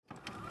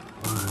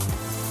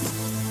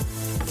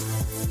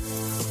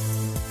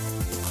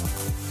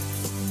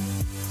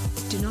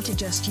not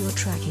adjust your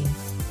tracking.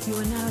 You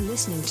are now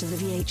listening to the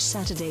VH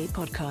Saturday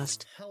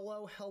podcast.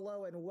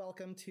 Hello, and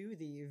welcome to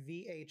the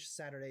VH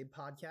Saturday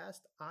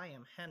podcast. I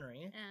am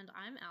Henry. And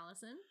I'm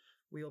Allison.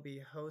 We'll be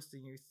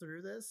hosting you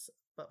through this,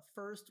 but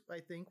first, I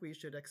think we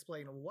should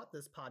explain what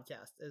this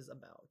podcast is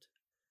about.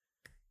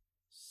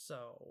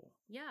 So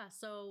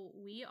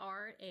we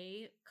are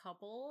a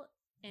couple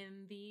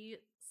in the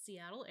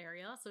Seattle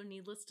area. So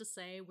needless to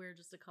say, we're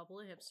just a couple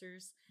of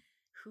hipsters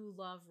who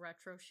love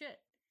retro shit.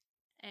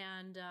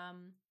 And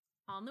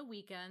on the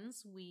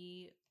weekends,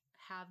 we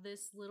have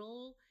this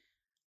little,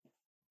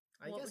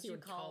 I guess I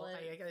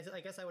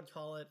would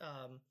call it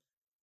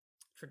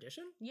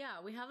tradition?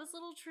 Yeah, we have this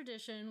little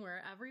tradition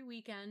where every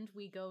weekend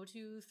we go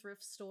to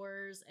thrift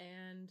stores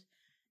and,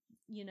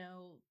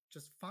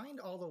 just find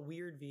all the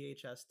weird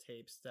VHS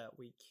tapes that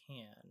we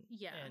can.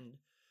 Yeah. And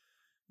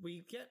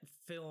we get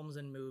films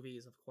and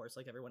movies, of course,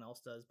 like everyone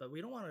else does, but we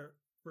don't want to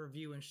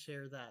review and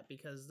share that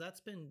because that's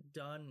been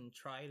done and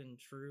tried and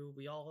true.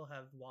 We all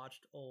have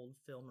watched old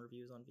film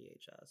reviews on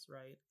VHS,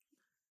 right?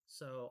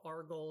 So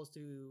our goal is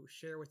to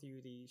share with you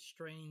the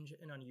strange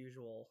and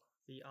unusual,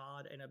 the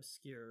odd and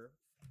obscure,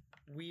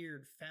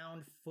 weird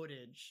found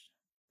footage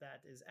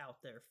that is out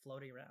there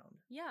floating around.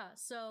 Yeah,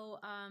 so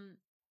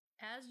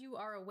as you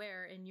are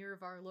aware, in year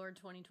of our Lord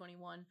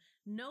 2021,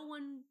 no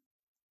one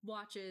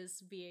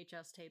watches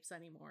VHS tapes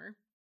anymore.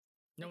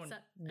 No one does.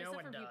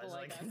 People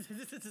like us.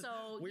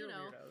 So,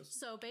 weirdos.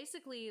 So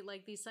basically,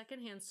 like, these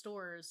secondhand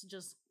stores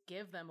just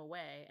give them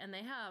away. And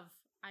they have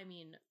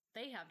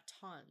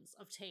tons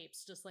of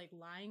tapes just like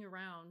lying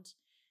around.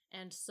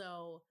 And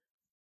so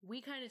we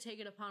kind of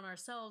take it upon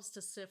ourselves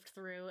to sift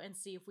through and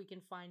see if we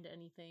can find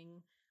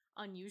anything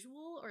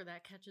unusual or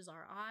that catches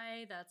our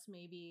eye. That's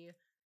maybe,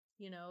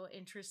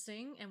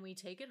 interesting. And we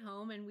take it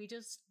home and we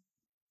just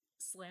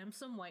slam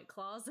some White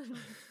Claws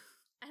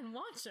and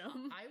watch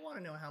them. I want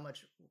to know how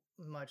much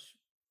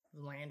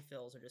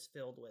landfills are just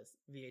filled with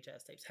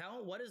VHS tapes.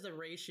 What is the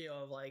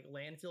ratio of like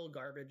landfill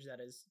garbage that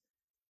is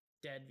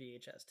dead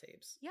VHS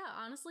tapes? Yeah,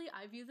 honestly,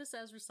 I view this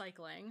as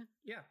recycling.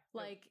 Yeah.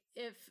 Like,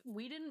 if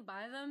we didn't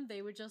buy them,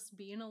 they would just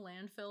be in a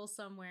landfill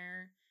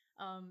somewhere.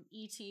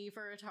 E.T.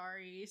 for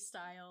Atari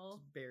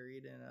style.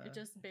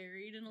 Just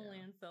buried in a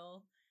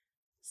landfill.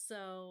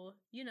 So,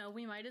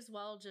 we might as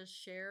well just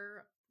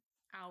share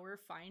our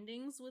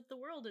findings with the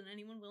world and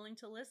anyone willing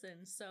to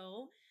listen.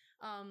 So,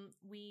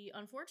 we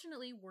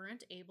unfortunately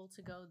weren't able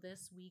to go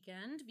this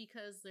weekend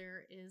because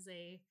there is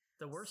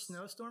the worst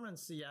snowstorm in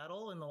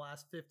Seattle in the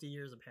last 50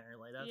 years,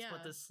 apparently. That's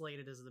what this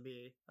slated is to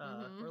be.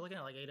 We're looking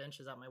at like 8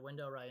 inches out my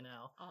window right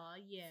now. Aw,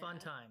 yeah. Fun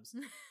times.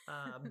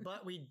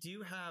 But we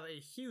do have a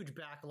huge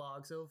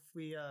backlog. So if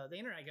the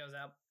internet goes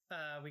out,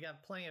 we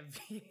got plenty of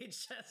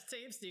VHS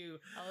tapes to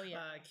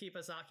keep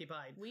us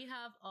occupied. We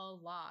have a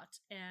lot.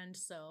 And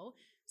so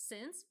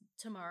since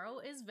tomorrow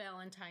is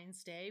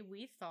Valentine's Day,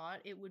 we thought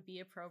it would be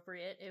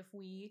appropriate if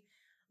we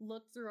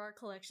looked through our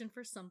collection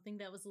for something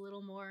that was a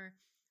little more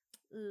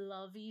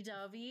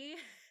lovey-dovey.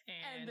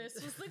 And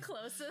this was the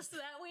closest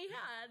that we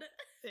had.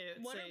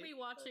 What are we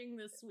watching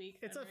this week,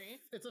 Henry?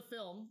 It's a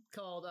film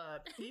called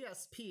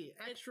E.S.P,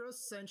 Extra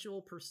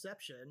Sensual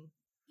Perception.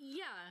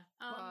 Yeah.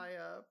 By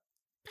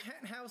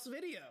Penthouse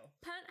Video.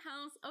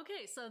 Penthouse.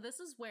 Okay, so this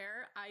is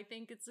where I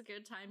think it's a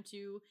good time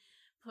to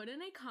put in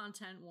a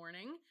content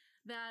warning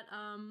that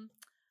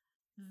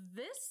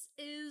this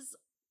is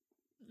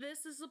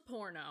a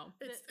porno.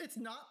 It's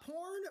not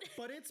porn,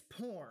 but it's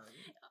porn.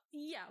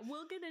 Yeah,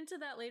 we'll get into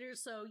that later.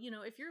 So,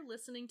 if you're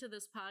listening to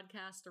this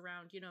podcast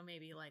around,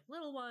 maybe like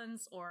little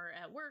ones or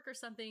at work or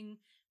something,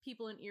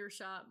 people in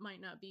earshot might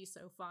not be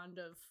so fond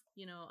of,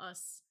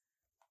 us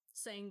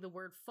saying the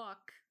word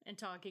fuck and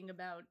talking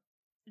about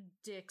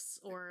dicks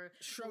or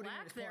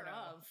lack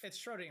thereof. It's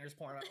Schrodinger's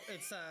porno.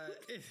 It's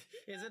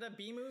is it a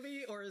B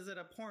movie or is it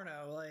a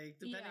porno? Like,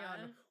 depending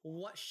on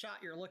what shot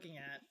you're looking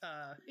at.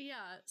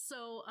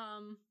 So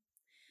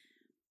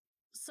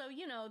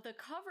the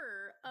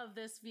cover of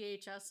this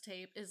VHS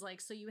tape is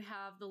like, so you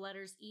have the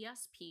letters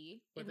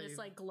E.S.P in this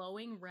like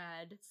glowing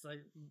red. It's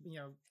like,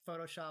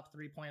 Photoshop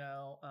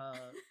 3.0,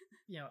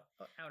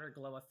 outer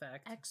glow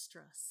effect.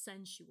 Extra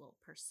sensual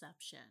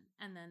perception.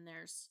 And then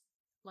there's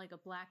like a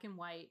black and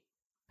white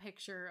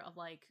picture of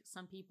like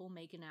some people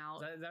making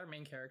out. Is that our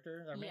main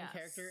character? Our main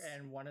character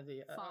and one of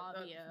the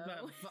Fabio.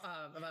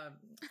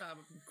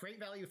 Great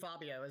Value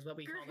Fabio is what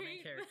we call the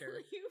main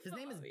character. His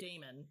name is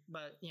Damon,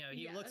 but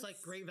he looks like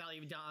Great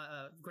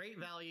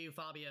Value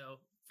Fabio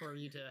for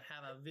you to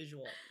have a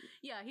visual.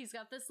 Yeah, he's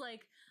got this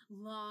like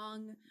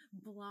long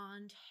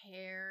blonde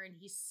hair and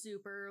he's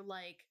super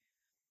like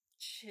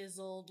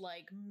chiseled,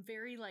 like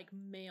very like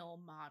male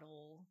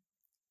model.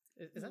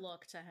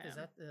 Look to him. Is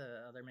that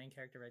the other main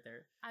character right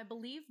there? I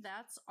believe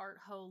that's Art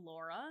Ho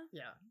Laura.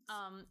 Yeah.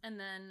 And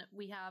then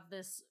we have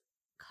this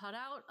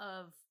cutout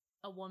of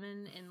a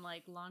woman in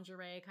like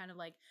lingerie, kind of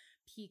like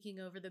peeking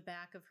over the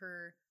back of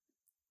her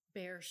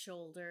bare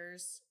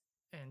shoulders.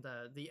 And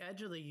the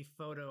edge of the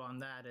photo on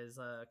that is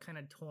kind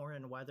of torn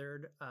and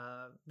weathered.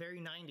 Very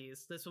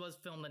 90s. This was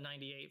filmed in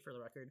 98 for the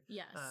record.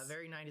 Yes.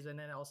 Very 90s. And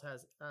then it also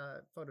has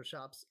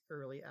Photoshop's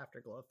early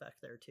afterglow effect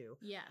there too.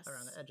 Yes.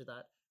 Around the edge of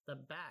that. The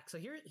back. So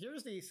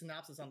here's the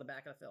synopsis on the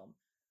back of the film.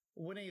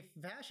 When a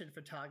fashion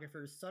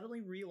photographer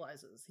suddenly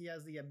realizes he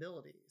has the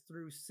ability,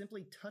 through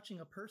simply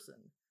touching a person,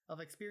 of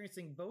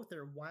experiencing both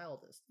their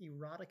wildest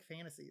erotic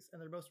fantasies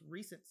and their most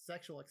recent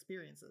sexual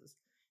experiences,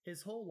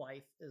 his whole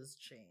life is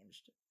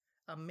changed.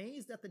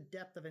 Amazed at the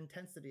depth of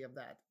intensity of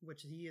that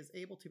which he is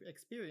able to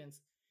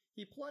experience,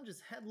 he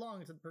plunges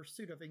headlong into the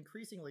pursuit of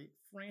increasingly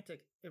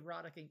frantic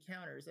erotic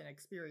encounters and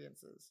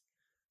experiences.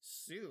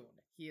 Soon,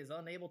 he is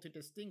unable to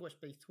distinguish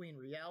between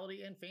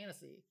reality and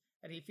fantasy,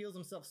 and he feels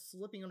himself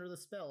slipping under the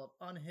spell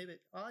of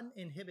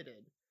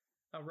uninhibited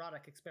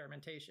erotic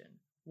experimentation.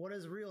 What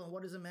is real and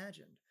what is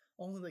imagined?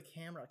 Only the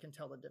camera can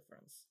tell the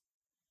difference.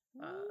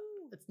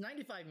 It's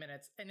 95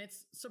 minutes, and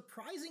it's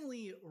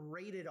surprisingly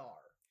rated R.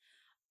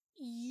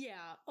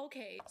 Yeah,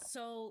 okay,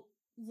 so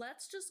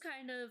let's just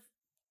kind of,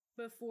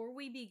 before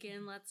we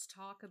begin, let's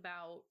talk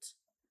about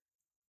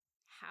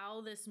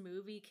how this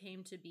movie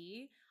came to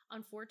be.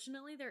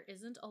 Unfortunately, there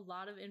isn't a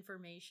lot of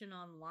information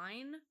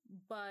online,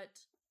 but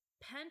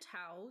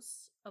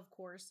Penthouse, of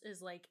course,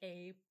 is like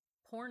a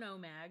porno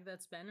mag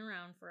that's been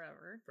around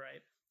forever.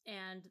 Right.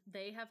 And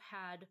they have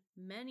had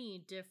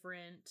many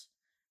different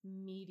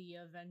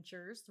media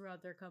ventures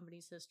throughout their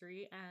company's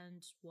history,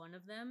 and one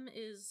of them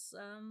is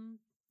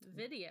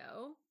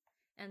video.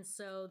 And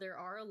so there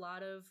are a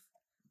lot of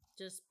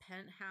just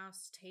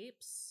Penthouse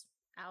tapes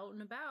out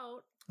and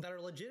about that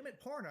are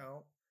legitimate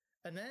porno.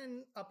 And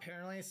then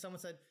apparently someone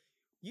said,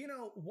 you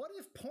know, what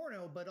if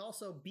porno but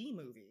also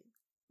B-movie?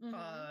 Mm-hmm.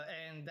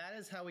 And that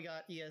is how we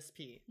got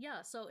E.S.P.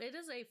 Yeah, so it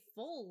is a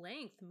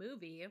full-length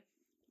movie,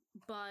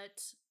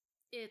 but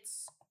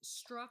it's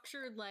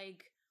structured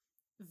like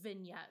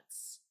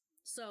vignettes.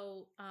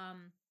 So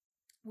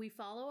we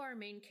follow our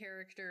main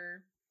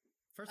character.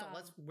 First of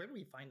all, where did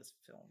we find this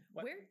film?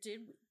 Where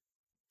did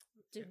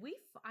we?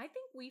 I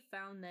think we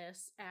found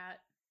this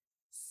at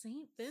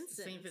St.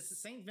 Vincent's.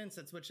 St.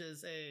 Vincent's, which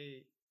is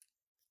a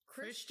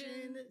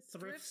Christian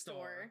thrift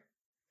store.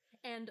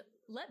 And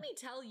let me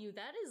tell you,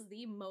 that is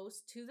the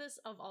most, to this,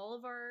 of all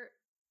of our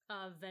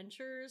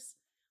ventures,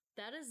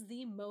 that is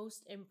the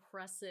most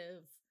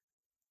impressive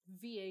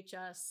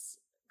VHS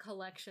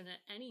collection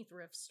at any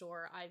thrift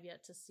store I've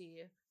yet to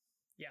see.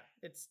 Yeah,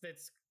 it's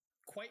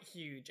quite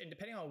huge, and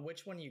depending on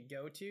which one you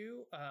go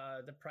to,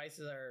 the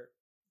prices are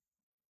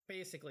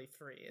basically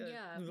free.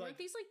 Yeah, weren't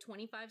these like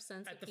 25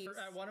 cents a piece?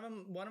 One of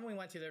them we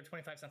went to, they were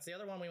 25 cents. The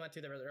other one we went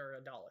to, they were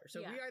 $1. So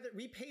yeah.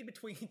 we paid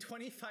between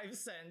 25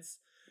 cents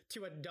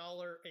to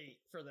 $1.08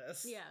 for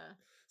this. Yeah.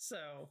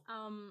 So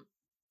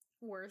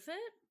worth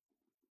it?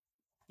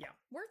 Yeah.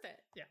 Worth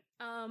it.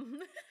 Yeah.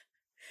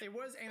 It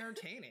was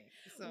entertaining,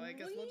 so I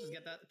guess we'll just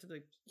get that to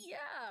the...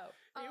 Yeah.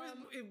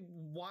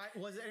 Why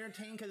was it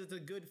entertaining? Because it's a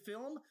good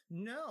film?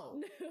 No.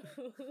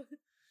 I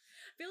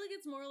feel like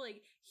it's more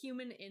like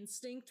human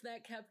instinct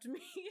that kept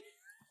me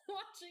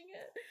watching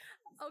it.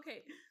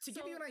 Okay. To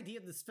give you an idea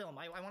of this film,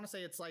 I want to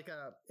say it's like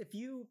if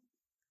you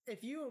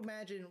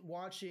imagine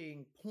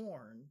watching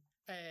porn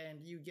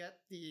and you get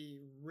the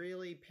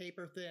really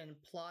paper-thin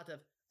plot of,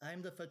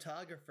 I'm the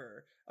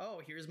photographer,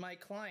 oh, here's my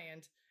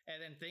client,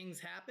 and then things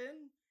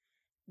happen...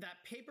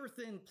 That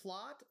paper-thin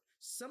plot,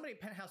 somebody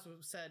at Penthouse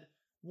said,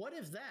 what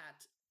if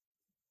that,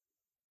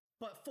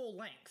 but full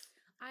length?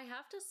 I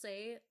have to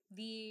say,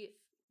 the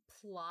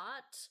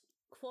plot,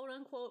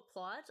 quote-unquote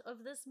plot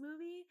of this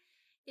movie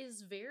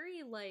is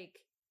very,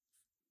 like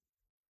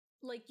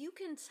you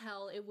can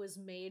tell it was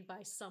made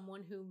by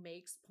someone who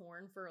makes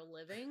porn for a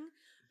living.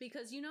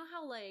 Because you know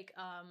how, like,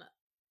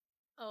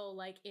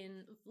 like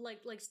in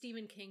like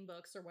Stephen King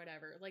books or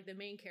whatever, like the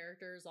main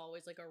character is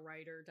always like a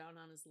writer down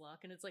on his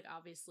luck, and it's like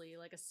obviously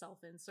like a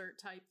self-insert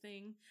type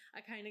thing.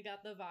 I kind of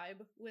got the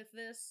vibe with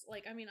this.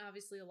 Like, I mean,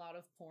 obviously a lot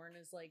of porn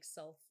is like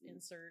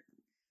self-insert,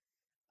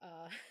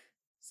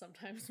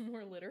 sometimes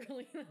more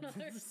literally than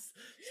others.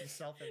 Some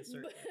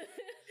self-insert.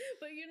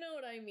 But you know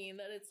what I mean,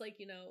 that it's like,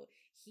 you know,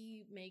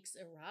 he makes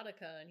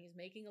erotica and he's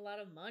making a lot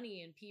of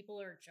money and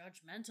people are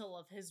judgmental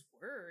of his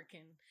work.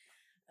 And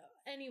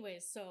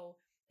anyways, so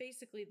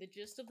basically, the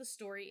gist of the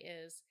story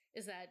is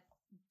that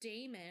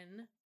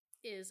Damon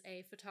is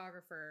a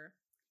photographer,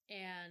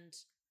 and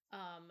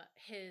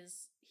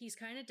he's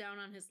kind of down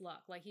on his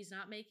luck. Like, he's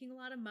not making a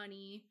lot of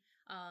money.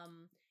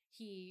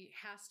 He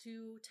has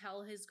to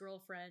tell his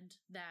girlfriend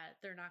that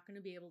they're not going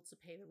to be able to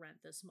pay the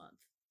rent this month,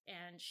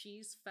 and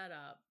she's fed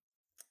up.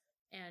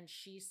 And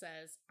she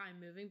says, "I'm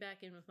moving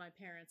back in with my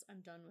parents.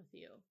 I'm done with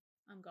you.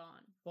 I'm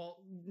gone." Well,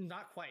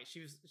 not quite.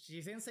 She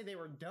didn't say they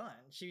were done.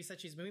 She said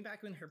she's moving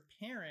back with her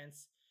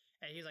parents.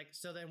 And he's like,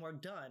 so then we're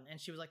done. And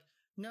she was like,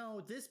 no,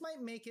 this might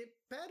make it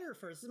better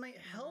for us. This might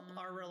help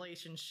our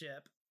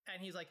relationship.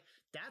 And he's like,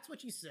 that's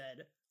what you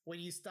said when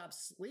you stopped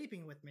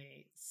sleeping with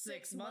me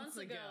 6 months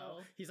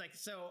ago. He's like,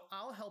 so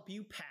I'll help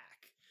you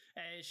pack.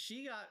 And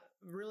she got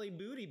really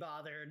booty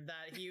bothered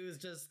that he was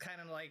just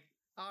kind of like,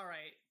 all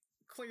right,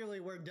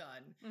 clearly we're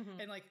done.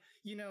 And like,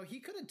 you know,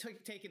 he could have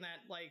taken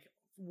that like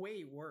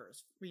way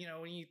worse. You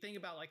know, when you think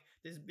about like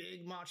this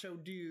big macho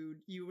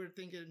dude, you were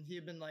thinking he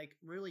had been like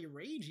really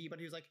ragey, but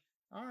he was like,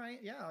 all right,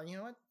 yeah, you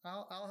know what?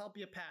 I'll help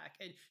you pack.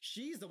 And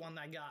she's the one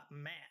that got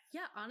mad.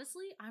 Yeah,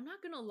 honestly, I'm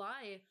not gonna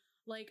lie.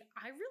 Like,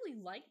 I really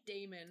like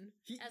Damon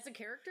as a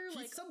character.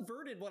 He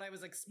subverted what I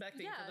was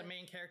expecting for the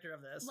main character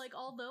of this. Like,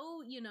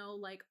 although, you know,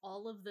 like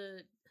all of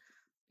the,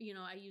 you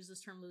know, I use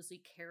this term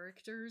loosely,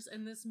 characters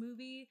in this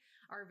movie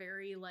are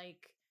very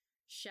like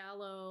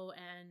shallow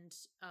and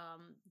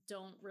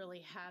don't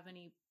really have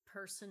any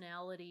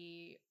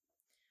personality.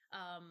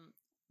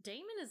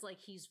 Damon is like,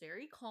 he's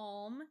very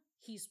calm.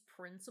 He's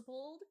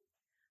principled.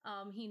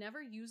 He never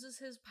uses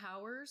his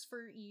powers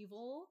for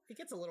evil. It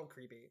gets a little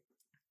creepy.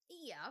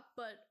 Yeah,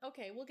 but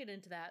okay, we'll get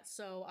into that.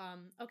 So,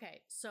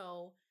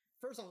 so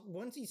first off,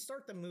 once you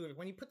start the movie,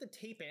 when you put the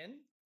tape in,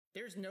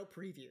 there's no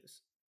previews.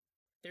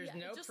 There's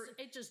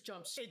it just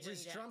jumps. It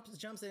just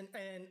jumps in,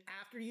 and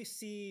after you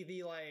see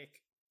the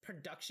like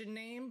production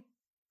name,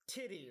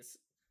 titties.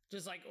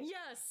 Just like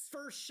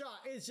first shot.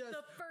 It's just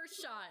the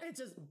first shot. It's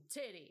just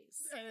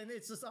titties, and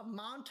it's just a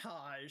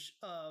montage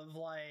of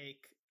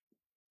like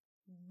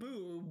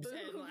boobs.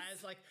 And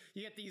as like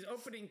you get these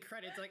opening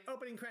credits, boobs,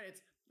 opening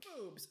credits,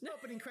 boobs,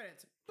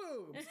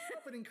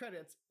 opening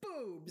credits,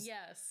 boobs.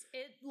 Yes,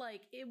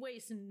 it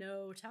wastes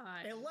no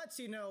time. It lets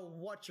you know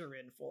what you're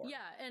in for. Yeah,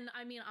 and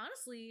I mean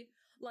honestly,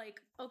 like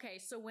okay,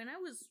 so when I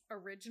was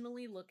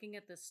originally looking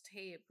at this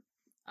tape,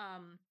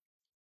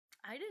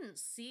 I didn't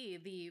see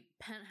the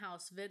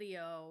Penthouse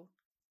video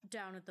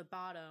down at the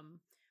bottom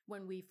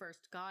when we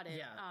first got it.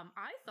 Yeah.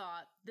 I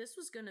thought this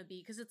was gonna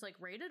be, because it's like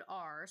rated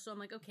R, so I'm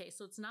like, okay,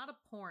 so it's not a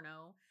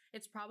porno.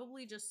 It's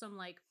probably just some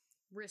like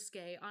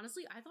risque.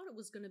 Honestly, I thought it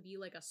was gonna be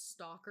like a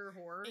stalker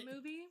horror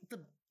movie.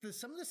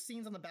 Some of the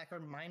scenes on the back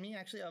remind me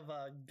actually of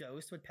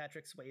Ghost with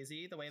Patrick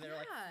Swayze, the way they're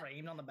like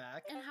framed on the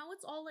back. And how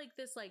it's all like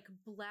this like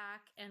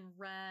black and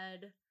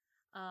red,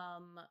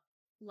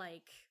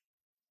 like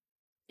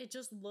it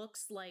just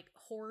looks like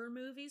horror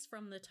movies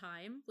from the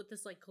time with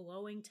this like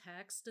glowing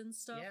text and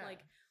stuff. Yeah.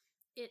 Like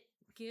it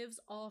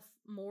gives off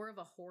more of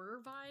a horror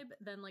vibe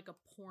than like a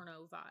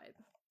porno vibe.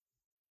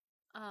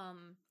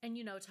 And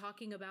you know,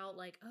 talking about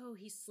like, oh,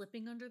 he's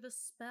slipping under the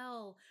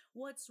spell.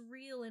 What's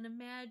real and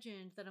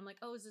imagined? That I'm like,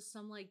 oh, is this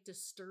some like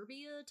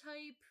Disturbia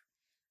type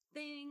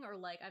thing? Or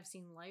like I've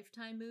seen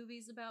Lifetime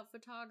movies about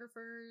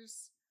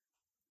photographers.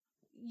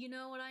 You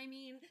know what I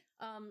mean?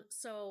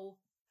 So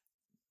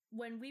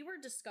when we were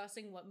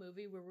discussing what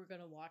movie we were going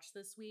to watch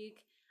this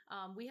week,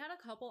 we had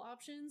a couple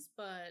options,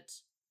 but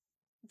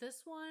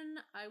this one,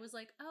 I was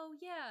like, oh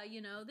yeah,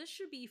 you know, this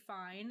should be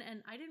fine.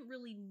 And I didn't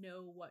really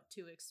know what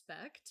to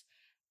expect.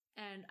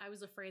 And I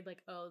was afraid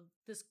like, oh,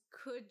 this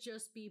could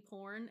just be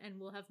porn and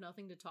we'll have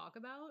nothing to talk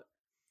about.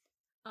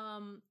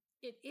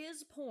 It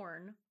is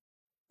porn,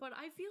 but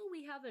I feel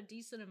we have a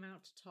decent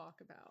amount to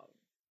talk about.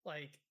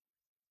 Like,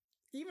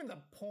 even the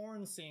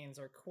porn scenes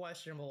are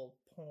questionable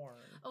porn.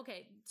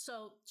 Okay,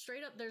 so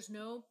straight up, there's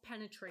no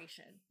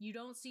penetration. You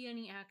don't see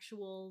any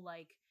actual,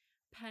 like,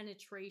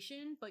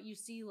 penetration, but you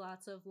see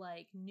lots of,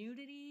 like,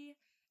 nudity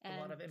and...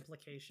 a lot of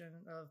implication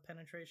of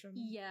penetration.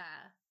 Yeah.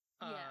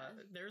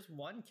 There's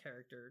one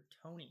character,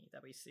 Tony,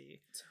 that we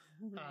see.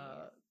 Tony.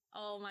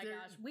 Oh my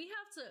gosh. We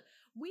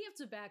have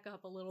to back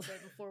up a little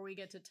bit before we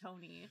get to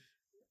Tony.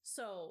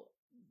 So,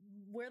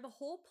 where the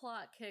whole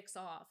plot kicks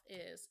off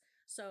is...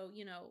 So,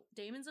 you know,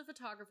 Damon's a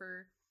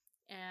photographer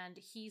and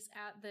he's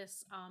at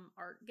this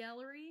art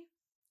gallery.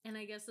 And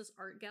I guess this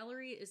art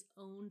gallery is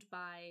owned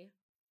by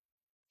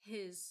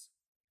his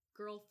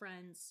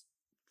girlfriend's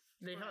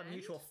friend. They have a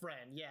mutual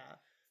friend, yeah.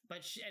 But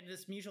and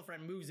this mutual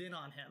friend moves in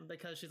on him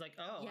because she's like,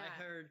 oh, yeah.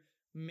 I heard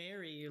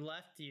Mary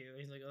left you.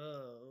 He's like,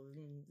 oh.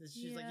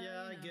 She's like,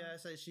 yeah, I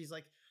guess. And she's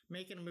like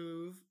making a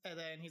move. And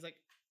then he's like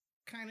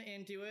kind of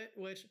into it,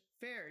 which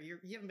fair. You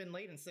haven't been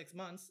late in 6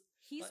 months.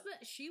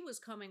 She was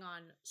coming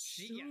on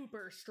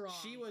super strong.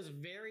 She was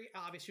very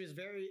obvious. She was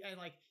very, and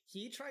like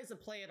he tries to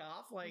play it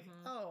off like,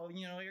 oh,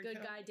 you know, you're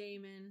good guy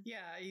Damon. Yeah,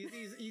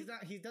 he's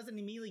not. He doesn't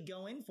immediately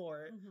go in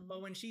for it.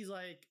 But when she's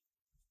like,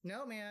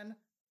 no, man,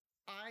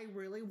 I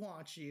really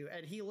want you,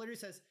 and he literally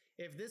says,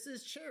 if this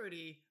is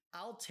charity,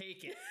 I'll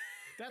take it.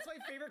 That's my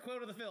favorite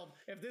quote of the film.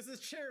 If this is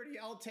charity,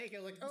 I'll take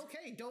it. Like,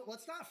 okay,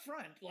 let's not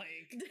front.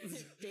 Like,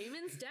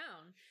 Damon's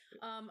down.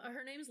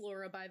 Her name's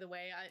Laura, by the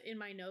way. In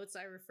my notes,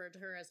 I referred to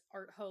her as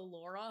Art Ho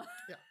Laura.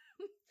 Yeah.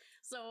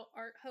 So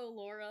Art Ho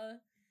Laura,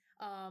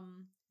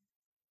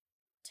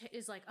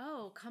 is like,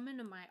 oh, come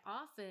into my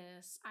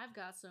office. I've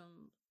got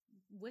some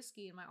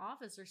whiskey in my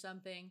office or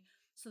something.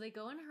 So they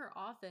go into her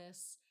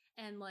office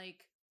and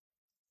like,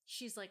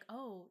 she's like,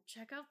 oh,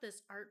 check out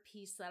this art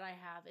piece that I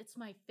have. It's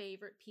my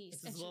favorite piece.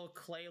 It's this little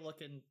clay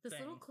looking thing. This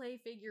little clay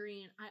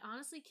figurine. I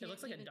honestly can't. It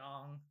looks like a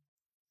dong.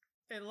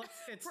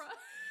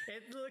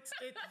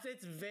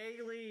 It's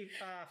vaguely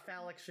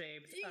phallic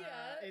shaped.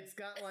 Yeah. It's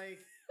got like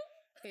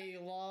a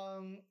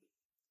long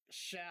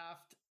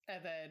shaft,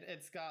 and then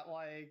it's got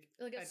like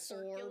a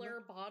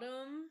circular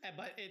bottom.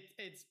 But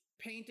it's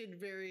painted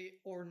very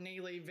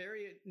ornately,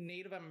 very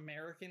Native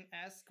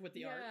American-esque with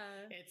the art.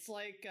 It's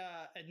like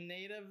a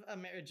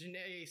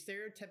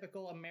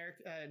stereotypical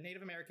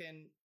Native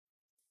American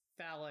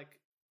phallic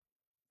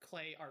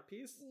clay art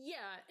piece.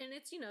 Yeah, and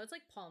it's, it's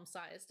like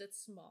palm-sized. It's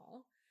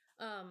small.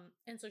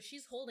 And so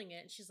she's holding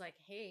it and she's like,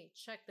 hey,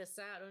 check this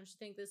out. Don't you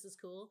think this is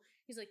cool?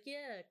 He's like,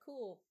 yeah,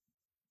 cool.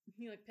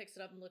 He like picks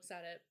it up and looks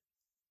at it.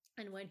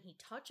 And when he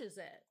touches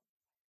it,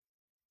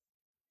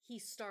 he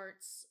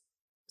starts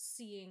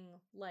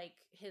seeing like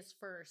his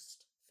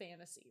first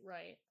fantasy,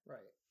 right? Right.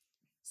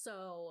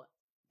 So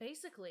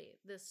basically,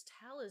 this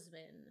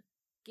talisman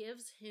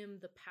gives him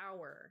the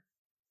power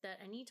that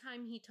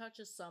anytime he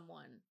touches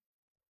someone,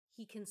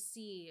 he can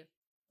see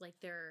like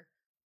their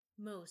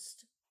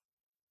most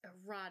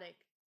erotic,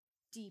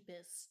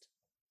 deepest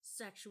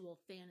sexual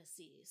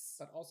fantasies.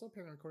 But also,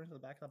 apparently, according to the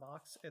back of the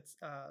box, it's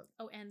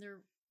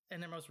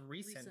and their most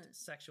recent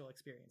sexual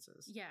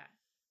experiences. Yeah.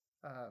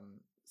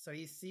 So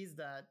he sees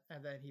that,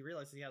 and then he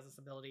realizes he has this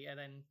ability, and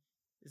then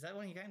is that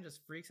when he kind of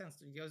just freaks out?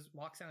 He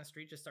walks down the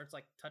street, just starts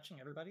like touching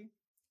everybody.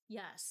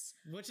 Yes.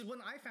 Which is when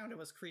I found it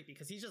was creepy,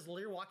 because he's just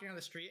literally walking down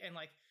the street, and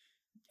like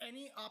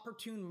any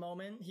opportune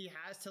moment he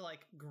has to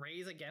like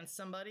graze against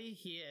somebody,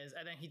 he is,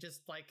 and then he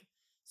just like.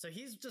 So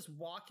he's just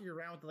walking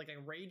around with like a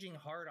raging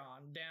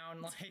hard-on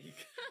down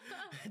like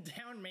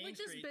down Main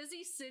Street. Like this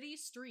busy city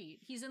street.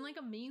 He's in like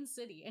a main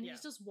city and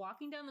he's just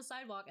walking down the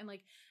sidewalk, and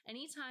like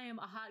anytime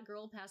a hot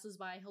girl passes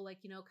by, he'll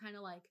like, kind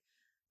of like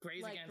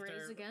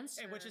graze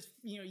against her. Which is,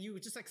 you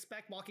would just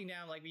expect walking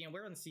down, like,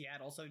 we're in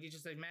Seattle, so you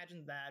just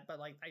imagine that, but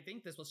like I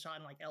think this was shot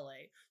in like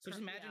LA. So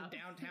just imagine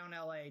downtown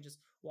LA just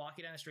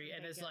walking down the street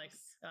and it's like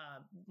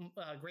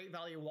Great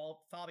Value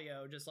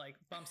Fabio just like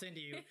bumps into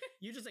you.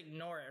 You just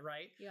ignore it,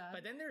 right? Yeah.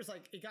 But then there's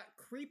like, it got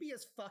creepy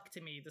as fuck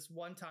to me this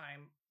one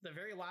time, the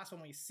very last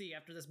one we see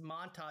after this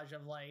montage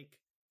of like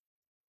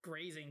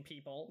grazing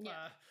people.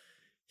 Yeah.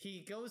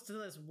 He goes to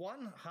this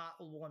one hot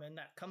woman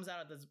that comes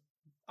out of this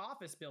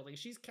office building.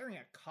 She's carrying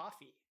a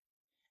coffee,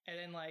 and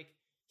then like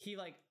he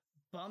like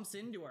bumps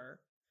into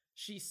her.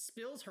 She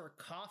spills her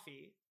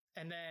coffee,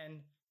 and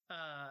then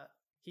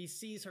he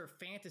sees her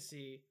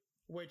fantasy,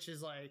 which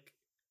is like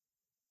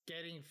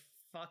getting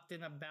fucked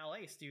in a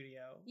ballet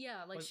studio.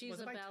 Yeah, like she's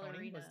a ballerina.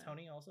 Tony? Was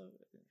Tony also?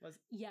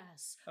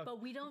 Yes,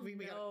 but we don't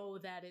know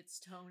that it's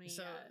Tony.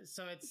 So yet.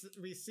 So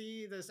we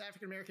see this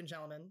African American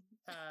gentleman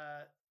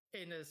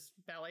in this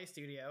ballet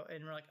studio,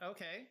 and we're like,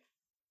 okay.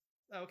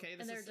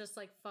 And they're just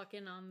like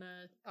fucking on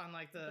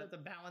the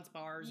balance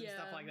bars and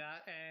stuff like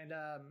that. And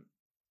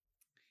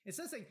it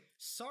says like,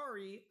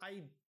 sorry,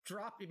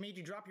 it made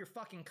you drop your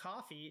fucking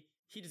coffee.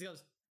 He just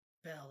goes,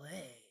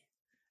 ballet.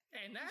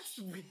 And that's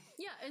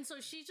yeah, and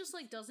so she just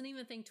like doesn't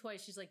even think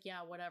twice. She's like,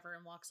 yeah, whatever,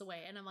 and walks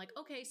away. And I'm like,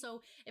 okay,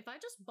 so if I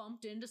just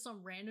bumped into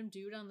some random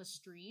dude on the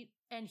street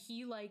and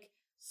he like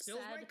spills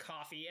my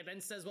coffee and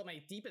then says what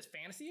my deepest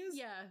fantasy is,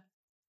 yeah,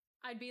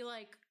 I'd be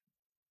like,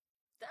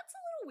 that's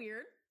a little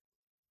weird.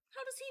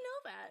 How does he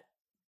know that?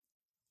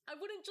 I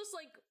wouldn't just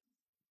like...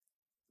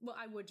 Well,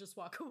 I would just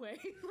walk away.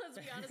 Let's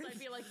be honest. I'd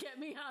be like, get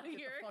me out of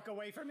here. Get the fuck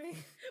away from me.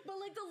 But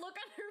like the look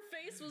on her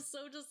face was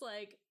so just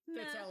like...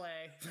 Nah. It's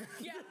LA.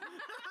 Yeah.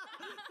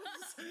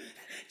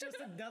 Just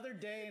another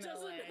day in LA.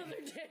 Just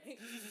another day.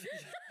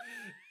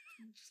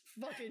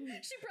 Fucking...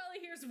 She probably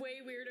hears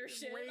way weirder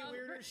shit. Way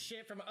weirder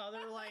shit from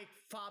other like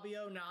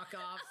Fabio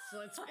knockoffs.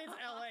 So it's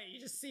LA. You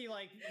just see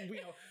like,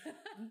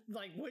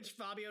 like which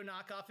Fabio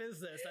knockoff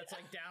is this? That's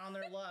like down on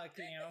their luck,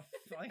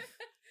 like...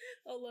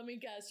 Oh, let me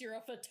guess, you're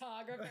a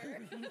photographer.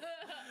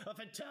 A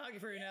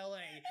photographer in LA.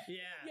 Yeah.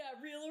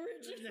 Yeah, real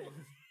original.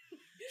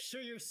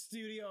 Sure, your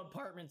studio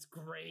apartment's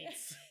great.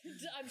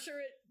 I'm sure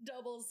it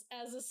doubles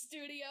as a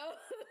studio.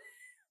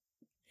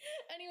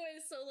 Anyway,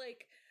 so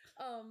like,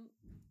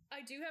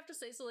 I do have to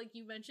say, so like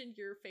you mentioned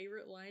your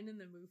favorite line in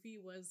the movie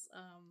was,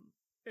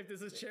 if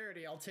this is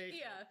charity, I'll take it.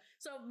 Yeah.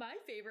 So my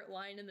favorite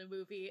line in the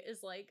movie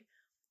is like,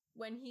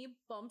 when he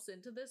bumps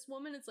into this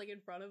woman, it's like in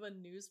front of a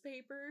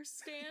newspaper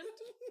stand.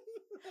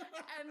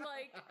 And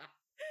like,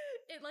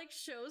 it like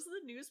shows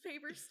the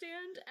newspaper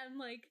stand, and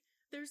like,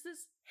 there's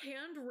this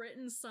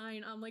handwritten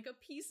sign on like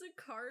a piece of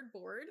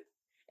cardboard,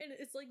 and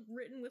it's like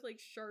written with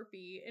like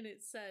Sharpie, and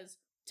it says,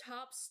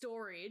 top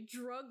story,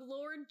 drug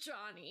lord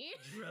Johnny.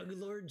 Drug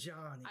lord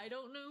Johnny. I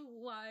don't know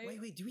why.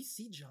 Wait, do we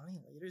see Johnny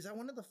later? Is that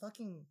one of the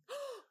fucking...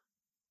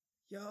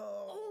 Yo.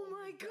 Oh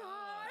my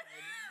god.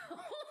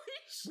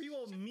 We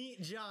will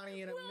meet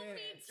Johnny in a minute.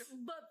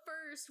 But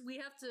first, we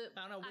have to...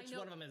 I don't know which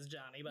one of them is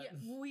Johnny, but... Yeah,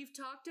 we've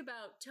talked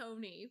about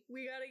Tony.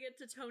 We gotta get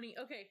to Tony.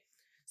 Okay,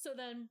 so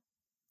then,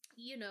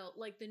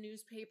 like the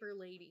newspaper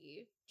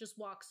lady just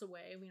walks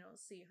away. We don't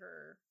see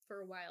her for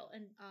a while.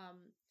 And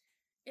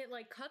it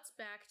like cuts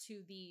back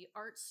to the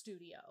art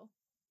studio.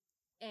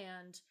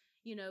 And,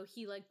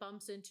 he like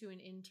bumps into an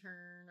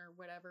intern or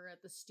whatever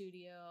at the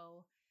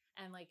studio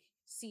and like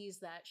sees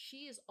that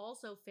she is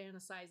also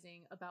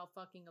fantasizing about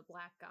fucking a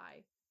black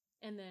guy.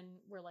 And then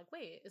we're like,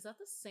 wait, is that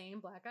the same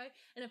black guy?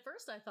 And at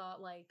first I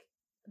thought like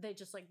they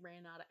just like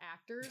ran out of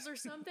actors or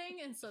something.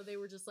 And so they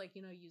were just like,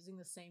 using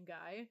the same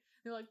guy.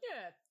 They're like,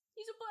 yeah,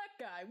 he's a black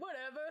guy,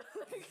 whatever.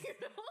 Like, you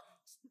know?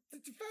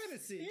 It's a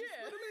fantasy.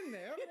 Yeah. Just put him in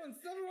there. Everyone's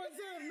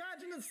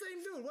imagine the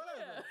same dude,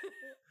 whatever.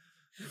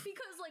 Yeah.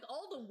 Because, like,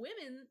 all the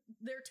women,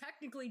 they're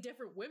technically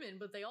different women,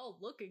 but they all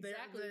look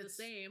exactly the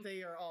same.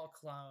 They are all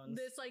clones.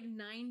 This, like,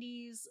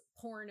 90s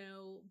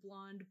porno,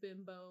 blonde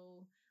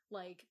bimbo,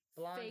 like,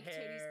 blonde fake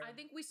hair. Titties. I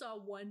think we saw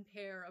one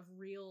pair of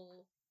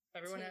real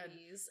Everyone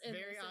titties had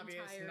very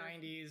obvious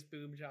 90s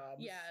boob jobs.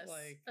 Yes,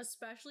 like,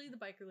 especially the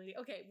biker lady.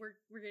 Okay,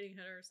 we're getting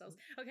ahead of ourselves.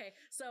 Okay,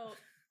 so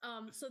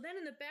then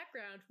in the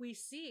background we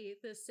see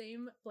the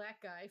same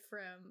black guy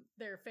from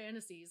their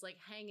fantasies, like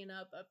hanging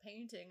up a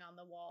painting on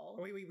the wall.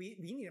 We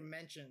need to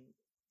mention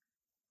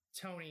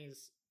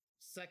Tony's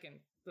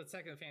second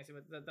fantasy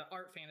with the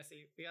art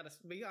fantasy.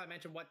 We gotta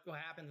mention what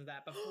happens to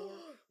that before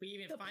we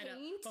even find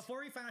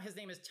out his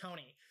name is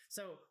Tony.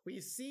 So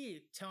we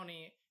see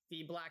Tony,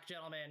 the black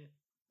gentleman,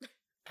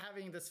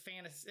 having this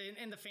fantasy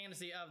in the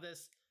fantasy of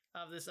this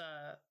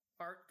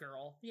art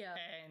girl. Yeah.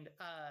 And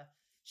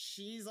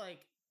she's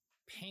like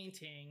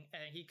painting,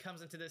 and he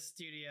comes into this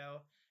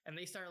studio and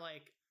they start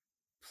like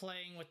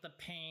playing with the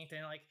paint,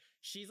 and like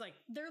she's like,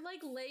 they're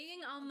like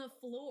laying on the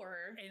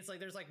floor, and it's like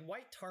there's like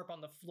white tarp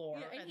on the floor.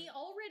 Yeah, and he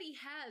already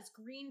has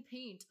green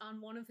paint on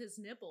one of his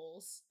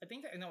nipples. I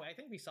think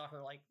we saw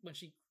her like when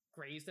she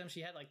grazed him,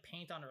 she had like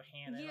paint on her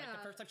hand. And like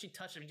the first time she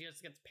touched him, she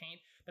just gets paint,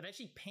 but then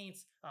she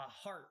paints a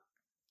heart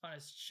on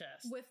his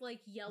chest with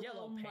like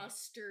yellow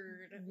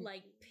mustard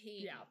like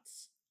paint. Yeah.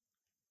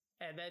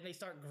 And then they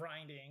start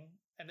grinding,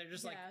 and they're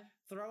just like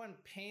throwing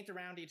paint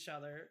around each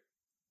other.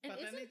 And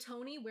isn't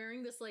Tony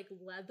wearing this like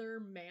leather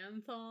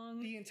man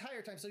thong the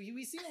entire time? So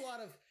we see a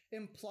lot of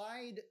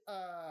implied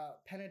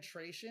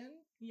penetration.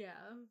 Yeah.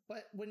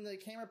 But when the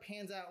camera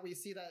pans out, we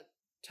see that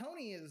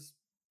Tony is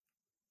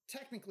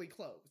technically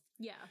clothed.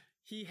 Yeah.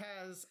 He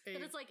has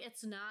but it's like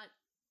it's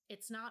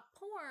not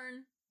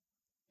porn.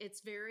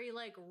 It's very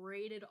like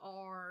rated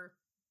R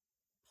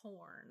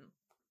porn.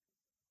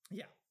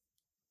 Yeah.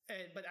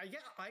 But I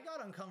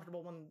got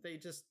uncomfortable when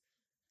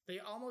they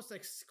almost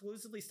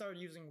exclusively started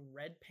using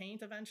red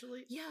paint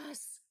eventually.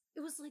 Yes.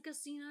 It was like a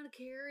scene out of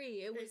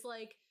Carrie. It was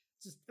like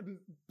just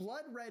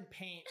blood red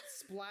paint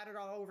splattered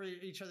all over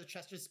each other's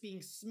chest, just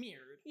being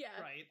smeared. Yeah.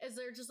 Right. As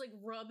they're just like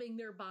rubbing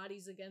their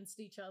bodies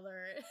against each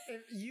other.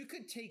 If you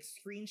could take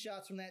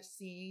screenshots from that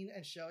scene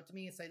and show it to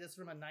me and say this is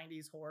from a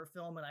 90s horror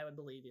film, and I would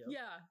believe you.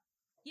 Yeah.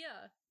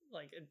 Yeah.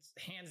 Like, it's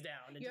hands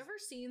down. You ever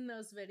seen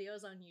those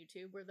videos on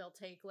YouTube where they'll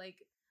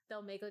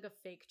make like a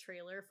fake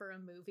trailer for a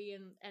movie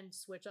and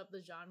switch up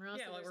the genre?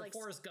 Yeah, so like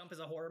Forrest Gump is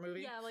a horror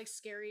movie. Yeah, like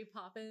Scary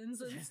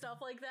Poppins and stuff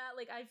like that.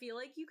 Like, I feel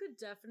like you could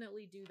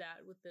definitely do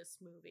that with this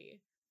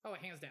movie. Oh,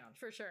 hands down.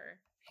 For sure.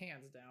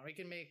 Hands down. We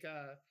can make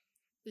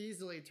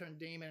easily turn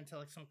Damon into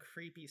like some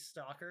creepy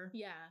stalker.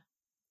 Yeah,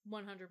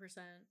 100%.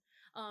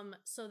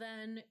 So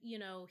then,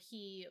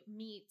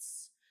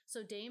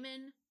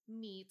 Damon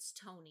meets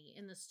Tony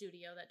in the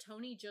studio, that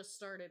Tony just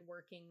started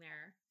working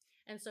there.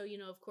 And so,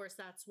 of course,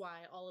 that's why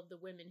all of the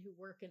women who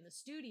work in the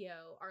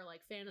studio are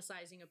like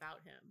fantasizing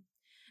about him.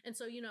 And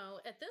so,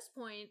 at this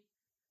point,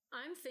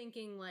 I'm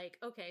thinking like,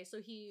 okay, so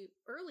he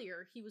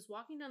was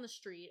walking down the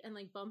street and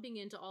like bumping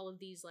into all of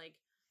these like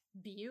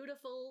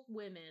beautiful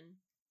women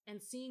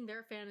and seeing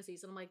their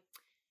fantasies. And I'm like,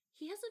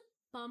 he hasn't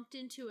bumped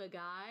into a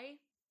guy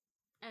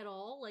at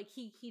all. Like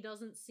he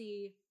doesn't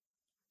see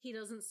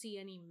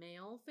any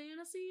male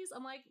fantasies.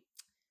 I'm like,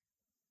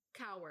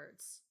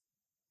 cowards.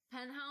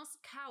 Penthouse,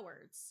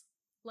 cowards.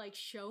 Like,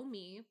 show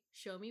me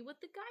what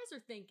the guys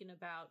are thinking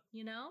about,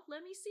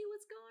 Let me see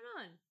what's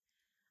going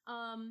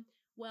on.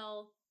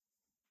 Well,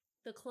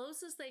 the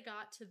closest they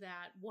got to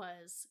that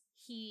was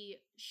he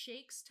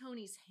shakes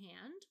Tony's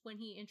hand when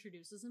he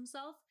introduces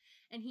himself,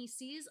 and he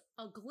sees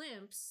a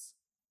glimpse,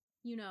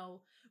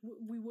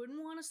 we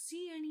wouldn't want to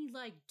see any,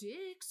 like,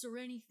 dicks or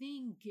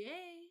anything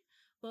gay,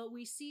 but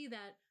we see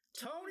that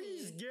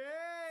Tony's gay!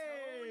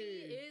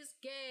 Tony is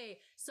gay.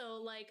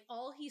 So, like,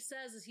 all he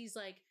says is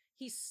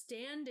he's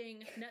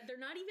standing, they're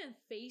not even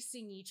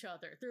facing each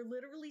other. They're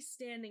literally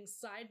standing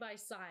side by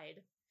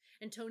side.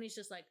 And Tony's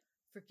just like,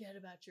 forget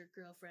about your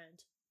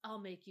girlfriend. I'll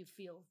make you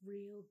feel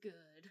real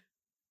good.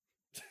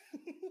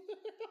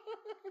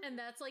 And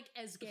that's like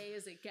as gay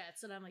as it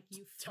gets. And I'm like,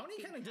 you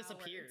Tony kind of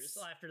disappears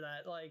after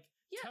that. Like,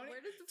 yeah, Tony, where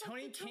did the fuck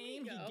Tony did Tony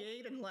came, go? He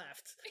gayed and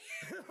left.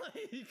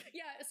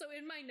 Yeah, so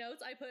in my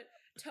notes, I put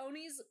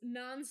Tony's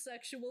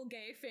non-sexual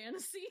gay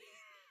fantasy.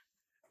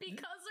 Because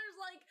there's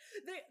like,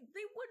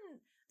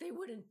 they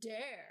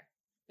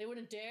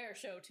wouldn't dare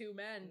show two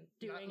men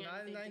doing anything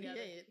not in 98.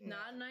 Together. No.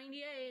 Not in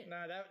 98.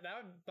 No, that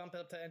would bump it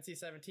up to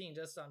NC-17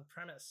 just on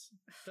premise,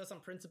 just on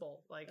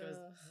principle. Like, it was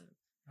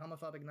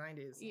homophobic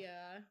 90s.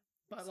 Yeah.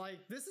 But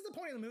like, this is the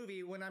point of the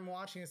movie when I'm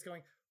watching this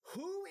going,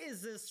 who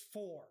is this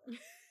for?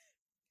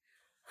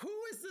 Who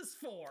is this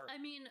for? I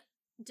mean,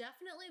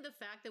 definitely the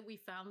fact that we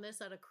found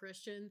this at a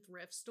Christian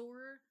thrift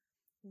store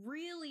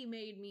really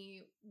made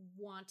me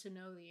want to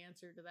know the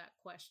answer to that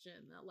question.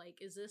 That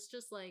like, is this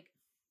just like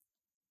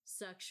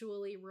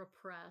sexually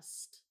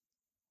repressed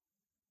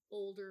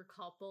older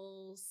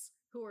couples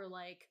who are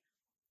like,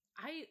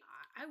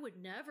 I would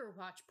never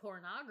watch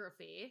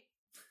pornography.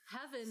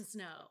 Heavens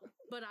no.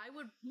 But I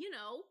would,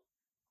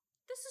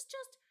 this is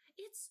just,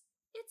 it's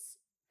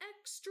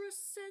extra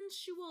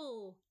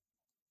sensual.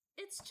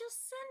 It's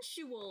just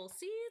sensual.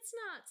 See, it's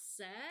not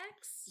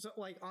sex. So,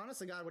 like, honest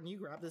to God, when you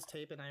grabbed this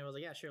tape and I was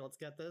like, yeah, sure, let's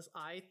get this.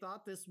 I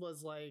thought this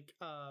was like,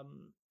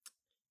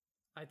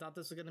 I thought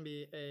this was going to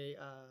be a,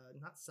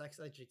 not sex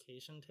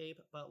education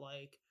tape, but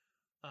like,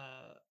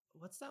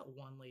 what's that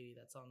one lady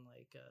that's on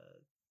like,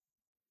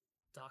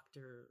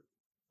 Dr.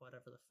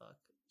 whatever the fuck.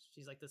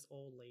 She's like this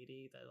old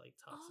lady that like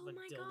talks like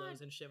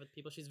dildos and shit with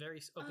people. She's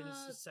very open,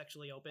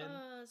 sexually open.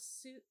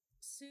 Sue.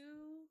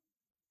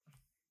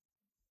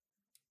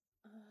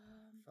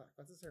 Fuck,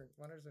 what is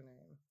her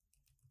name?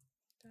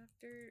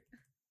 Dr.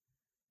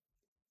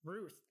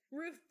 Ruth.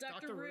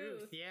 Dr.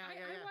 Ruth. Yeah,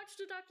 I watched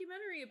a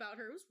documentary about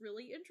her. It was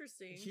really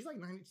interesting. She's like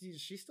 90.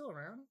 She's still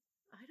around?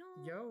 I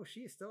don't. Yo,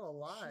 she's still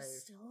alive.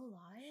 She's still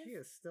alive? She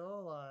is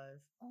still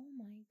alive. Oh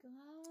my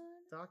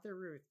god. Dr.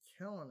 Ruth,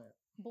 killing it.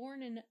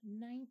 Born in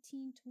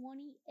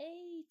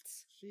 1928.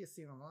 She has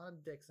seen a lot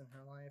of dicks in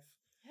her life.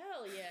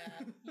 Hell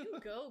yeah. You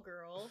go,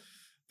 girl.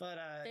 But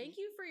thank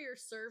you for your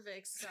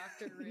cervix,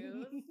 Dr.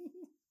 Ruth.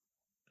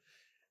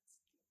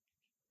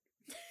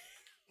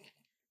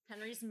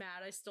 Henry's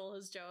mad I stole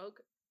his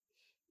joke.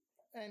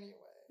 Anyway.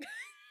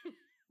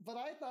 But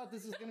I thought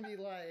this was going to be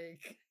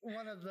like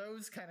one of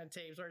those kind of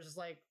tapes where it's just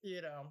like,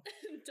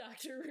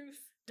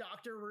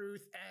 Dr.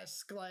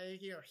 Ruth-esque,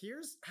 like,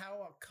 here's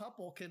how a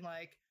couple can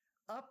like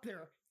up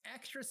their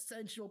extra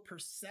sensual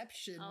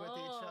perception with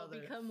each other.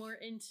 Become more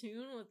in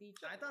tune with each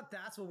other. I thought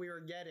that's what we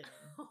were getting.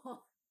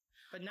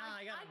 But now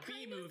I got a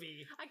B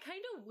movie. I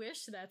kind of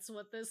wish that's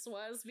what this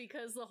was,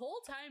 because the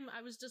whole time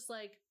I was just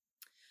like,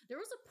 there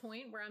was a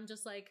point where I'm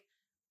just like,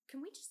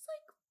 can we just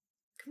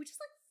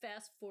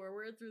fast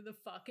forward through the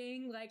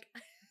fucking? Like, I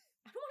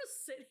don't want to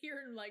sit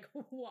here and like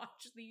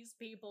watch these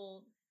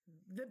people.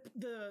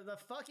 The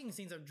fucking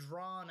scenes are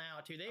drawn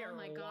out too. They are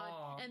long.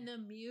 God. And the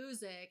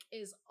music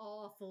is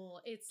awful.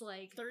 It's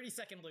like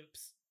 30-second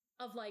loops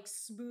of like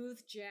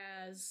smooth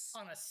jazz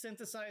on a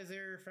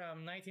synthesizer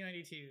from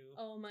 1992.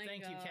 Oh my god.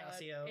 Thank you,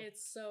 Casio.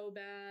 It's so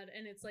bad.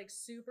 And it's like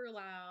super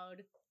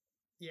loud.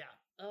 Yeah.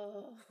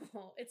 Oh,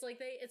 it's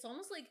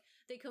almost like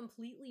they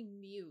completely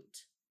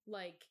mute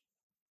like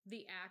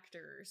the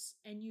actors,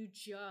 and you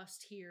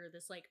just hear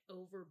this like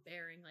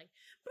overbearing like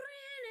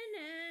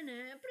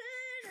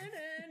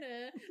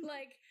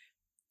like,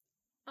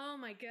 oh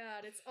my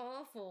god, it's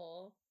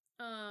awful.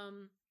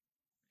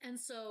 And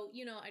so,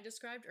 I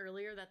described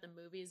earlier that the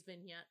movie's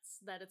vignettes,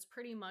 that it's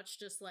pretty much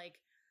just like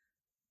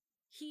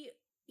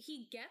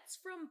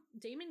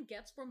Damon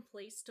gets from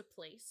place to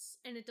place,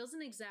 and it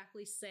doesn't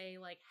exactly say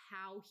like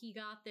how he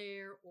got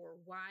there or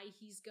why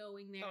he's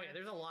going there. Oh yeah,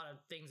 there's a lot of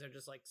things that are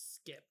just like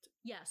skipped.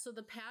 Yeah, so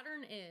the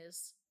pattern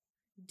is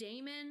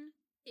Damon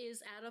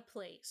is at a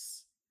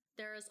place.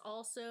 There is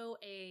also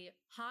a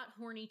hot,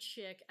 horny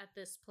chick at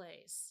this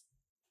place.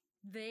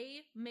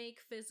 They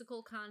make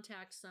physical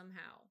contact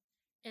somehow.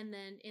 And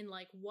then in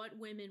like what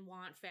women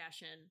want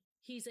fashion,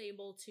 he's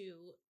able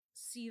to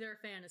see their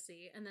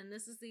fantasy. And then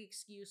this is the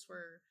excuse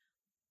for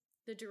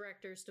the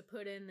directors to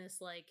put in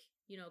this like,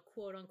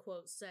 quote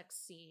unquote sex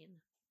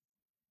scene.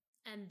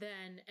 And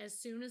then as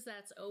soon as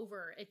that's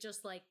over, it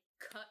just like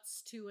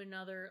cuts to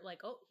another,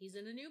 like, oh, he's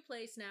in a new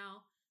place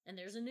now. And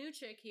there's a new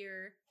chick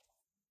here.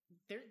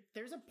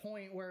 There's a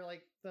point where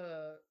like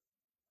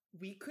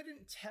we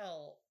couldn't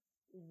tell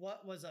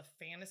what was a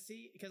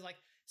fantasy, because like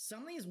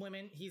some of these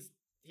women he's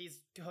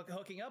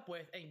hooking up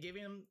with and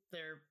giving them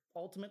their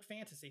ultimate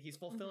fantasy. He's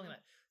fulfilling it.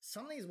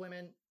 Some of these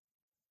women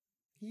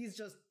he's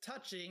just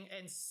touching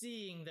and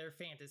seeing their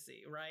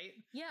fantasy, right?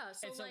 Yeah.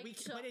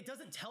 But it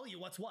doesn't tell you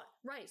what's what.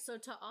 Right. So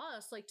to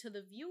us, like to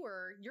the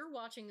viewer, you're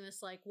watching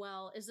this like,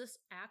 well, is this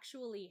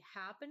actually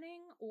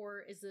happening,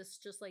 or is this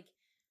just like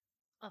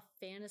a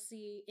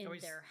fantasy in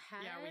their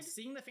head? Yeah, are we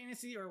seeing the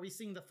fantasy, or are we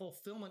seeing the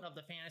fulfillment of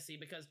the fantasy?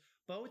 Because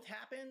both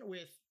happen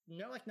with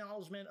no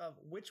acknowledgement of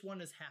which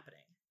one is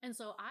happening. And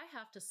so I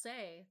have to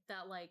say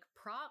that, like,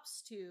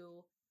 props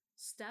to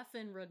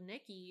Stefan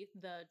Rudnicki,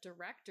 the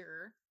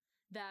director,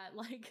 that,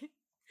 like,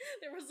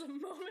 there was a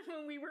moment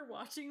when we were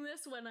watching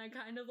this when I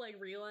kind of, like,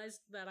 realized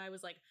that I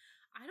was like,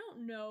 I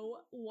don't know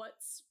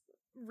what's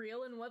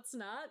real and what's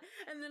not.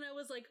 And then I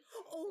was like,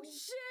 oh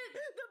shit,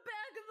 the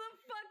back of the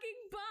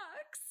fucking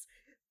box.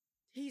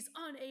 He's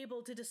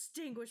unable to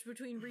distinguish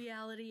between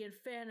reality and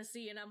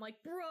fantasy. And I'm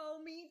like,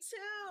 bro, me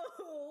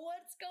too.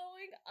 What's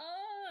going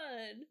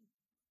on?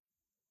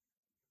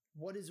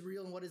 What is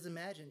real and what is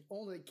imagined?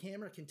 Only the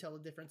camera can tell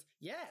the difference.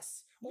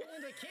 Yes, only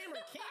the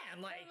camera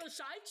can. Like, I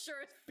sure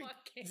as fuck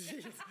can.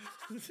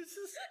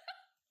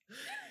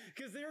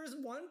 Because there's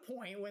one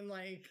point when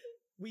like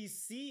we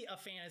see a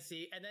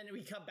fantasy and then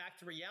we come back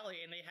to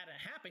reality and they hadn't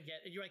happened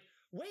yet, and you're like,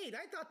 wait,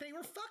 I thought they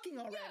were fucking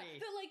already. Yeah,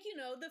 but like, you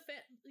know,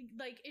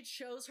 like it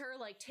shows her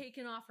like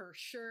taking off her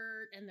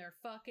shirt and they're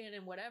fucking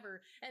and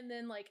whatever, and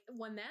then like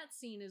when that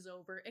scene is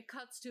over, it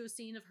cuts to a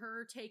scene of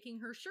her taking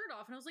her shirt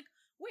off, and I was like,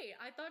 wait,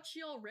 I thought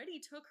she already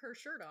took her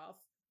shirt off.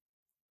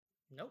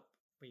 Nope.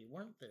 we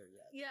weren't there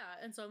yet.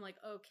 Yeah, and so I'm like,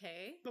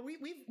 okay. But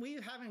we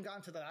haven't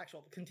gone to the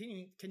actual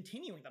continuing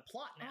the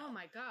plot now. Oh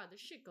my god, this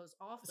shit goes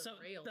off the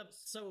rails.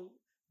 So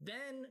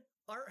then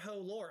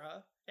Artho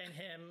Laura and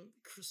him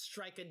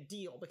strike a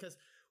deal, because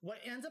what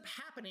ends up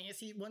happening is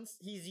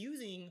he's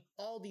using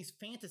all these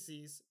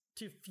fantasies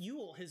to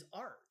fuel his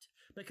art,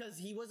 because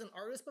he was an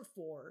artist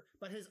before,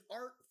 but his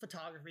art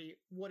photography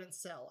wouldn't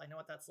sell. I know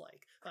what that's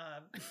like.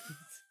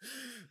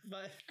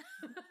 But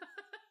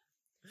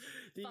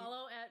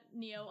follow at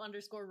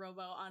Neo_Robo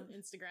on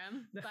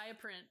Instagram. Buy a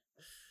print.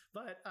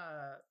 But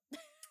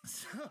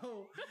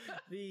so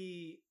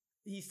he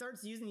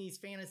starts using these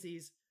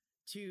fantasies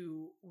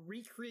to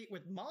recreate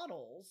with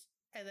models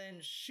and then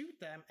shoot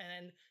them,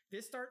 and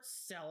this starts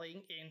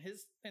selling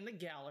in the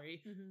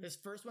gallery. Mm-hmm. His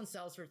first one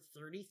sells for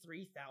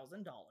 $33,000.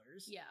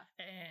 Yeah.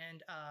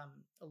 And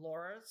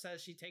Laura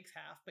says she takes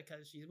half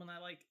because she's the one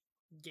that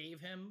gave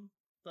him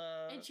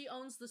and she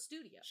owns the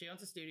studio. She owns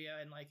the studio,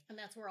 and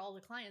that's where all the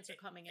clients are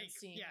coming and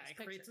seeing. Yeah, it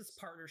creates this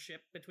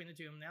partnership between the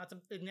two of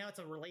them. Now it's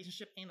a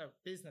relationship and a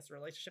business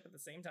relationship at the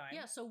same time.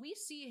 Yeah, so we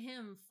see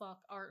him fuck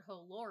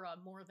Artho Laura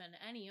more than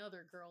any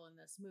other girl in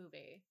this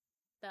movie.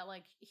 That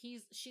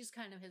she's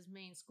kind of his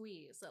main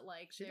squeeze. That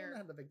she didn't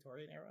have the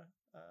Victorian era.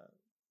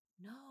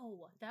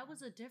 No, that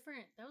was a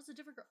different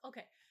girl.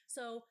 Okay,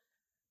 so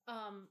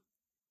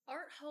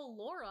Artho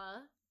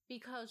Laura,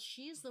 because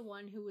she's the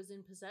one who was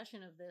in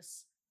possession of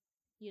this,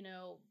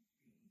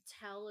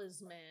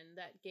 talisman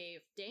that gave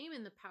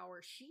Damon the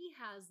power, she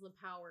has the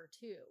power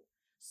too.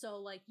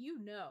 So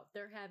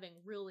they're having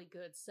really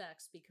good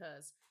sex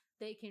because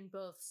they can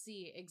both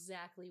see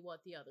exactly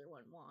what the other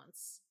one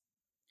wants.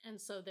 And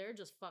so they're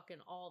just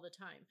fucking all the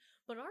time.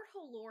 But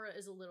Artho Laura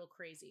is a little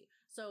crazy.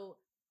 So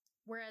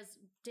whereas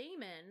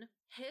Damon,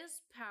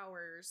 his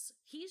powers,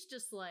 he's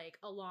just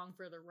along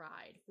for the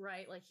ride,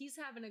 right? He's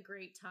having a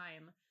great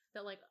time.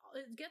 That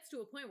it gets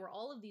to a point where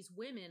all of these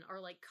women are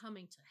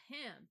coming to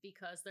him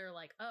because they're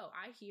oh,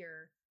 I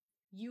hear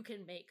you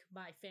can make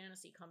my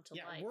fantasy come to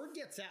life. Yeah, word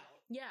gets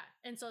out. Yeah.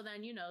 And so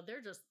then,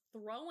 they're just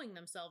throwing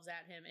themselves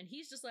at him, and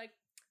he's just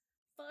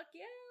fuck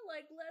yeah,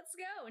 let's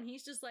go. And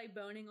he's just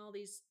boning all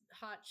these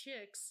hot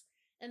chicks.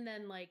 And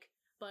then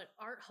but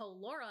Artho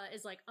Laura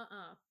is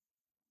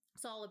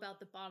it's all about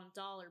the bottom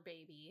dollar,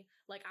 baby.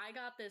 I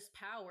got this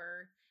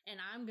power and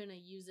I'm gonna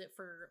use it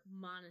for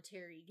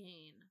monetary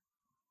gain.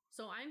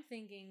 So I'm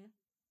thinking,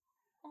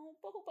 oh,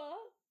 Boba.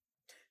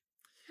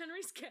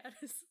 Henry's cat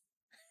is.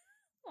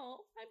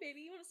 Oh, hi,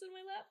 baby. You want to sit in my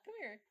lap? Come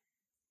here.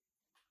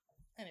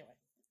 Anyway.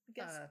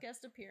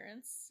 Guest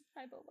appearance.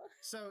 Hi, Boba.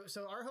 So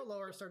Artho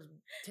Laura starts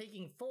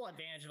taking full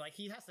advantage of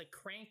he has to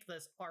crank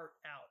this art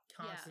out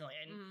constantly.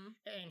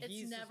 Yeah. And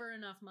it's never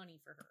enough money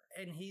for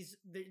her. And he's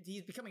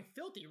becoming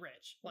filthy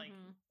rich.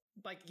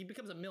 He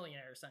becomes a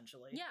millionaire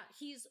essentially. Yeah,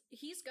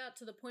 he's got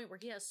to the point where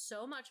he has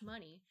so much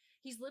money.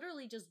 He's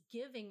literally just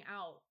giving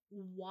out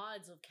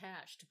wads of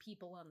cash to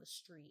people on the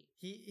street.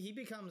 He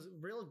becomes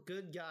real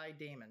good guy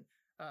Damon.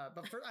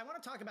 But first, I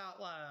want to talk about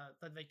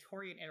the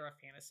Victorian era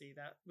fantasy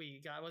that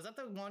we got. Was that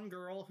the one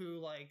girl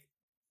who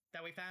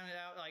that we found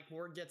out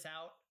word gets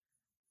out?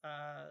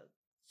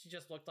 She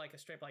just looked like a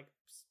straight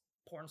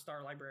porn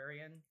star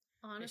librarian.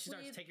 Honestly, she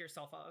starts to take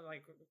herself out.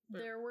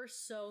 There were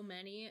so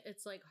many,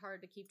 it's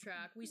hard to keep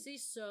track. We see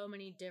so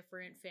many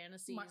different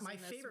fantasies. My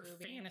favorite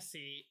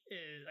fantasy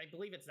is, I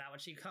believe it's that one.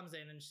 She comes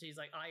in and she's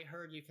I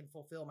heard you can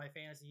fulfill my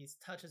fantasies.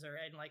 Touches her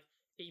and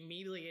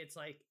immediately it's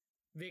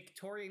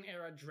Victorian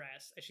era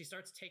dress, and she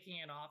starts taking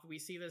it off. We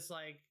see this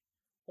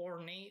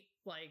ornate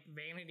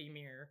vanity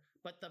mirror,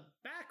 but the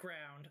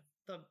background,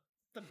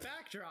 the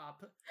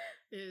backdrop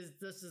is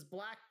this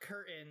black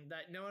curtain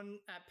that no one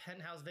at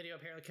Penthouse Video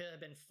apparently could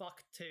have been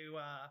fucked to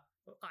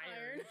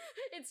iron.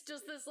 It's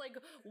just this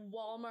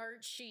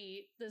Walmart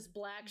sheet, this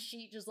black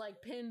sheet just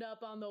pinned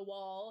up on the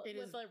wall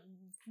with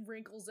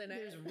wrinkles in it.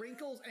 There's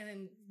wrinkles,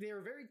 and there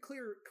are very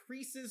clear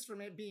creases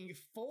from it being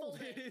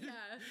folded.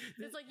 Yeah,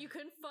 it's you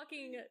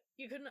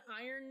couldn't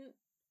iron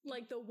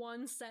the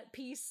one set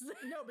piece.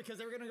 No, because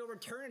they were gonna go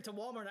return it to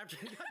Walmart after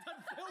they got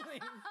done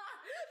filming.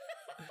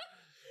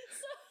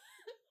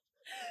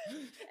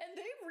 And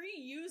they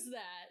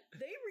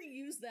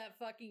reuse that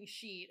fucking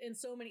sheet in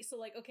so many. So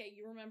okay,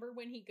 you remember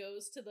when he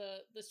goes to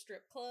the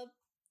strip club?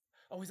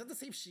 Oh, is that the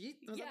same sheet?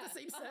 Was that the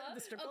same set of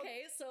the strip club?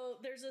 Okay, so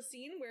there's a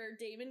scene where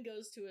Damon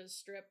goes to a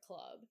strip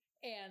club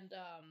and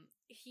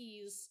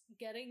he's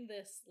getting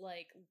this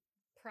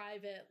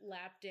private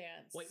lap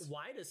dance. Wait,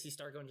 why does he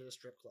start going to the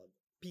strip club?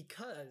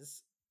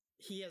 Because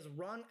he has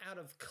run out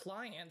of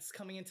clients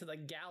coming into the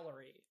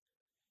gallery.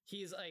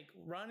 He's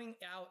running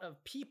out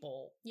of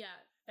people. Yeah.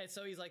 And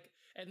so he's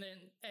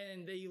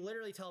and they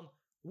literally tell him,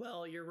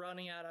 well, you're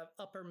running out of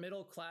upper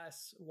middle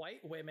class white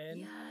women.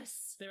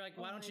 Yes. They're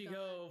why don't you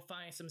go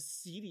find some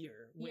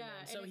seedier women?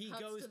 Yeah, so and he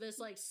goes to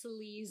this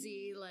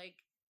sleazy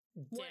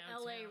what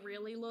downtown. LA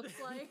really looks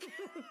like.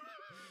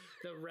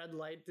 The red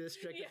light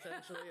district,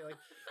 essentially.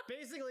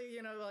 Basically,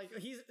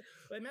 he's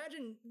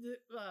imagine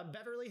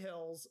Beverly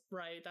Hills,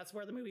 right? That's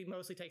where the movie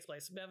mostly takes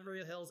place.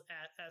 Beverly Hills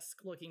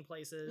esque looking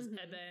places, mm-hmm.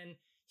 And then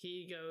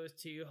he goes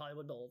to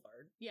Hollywood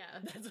Boulevard. Yeah.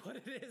 That's what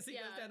it is. He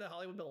goes down to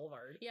Hollywood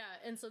Boulevard. Yeah,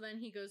 and so then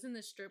he goes in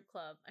this strip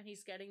club and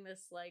he's getting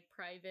this like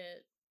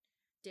private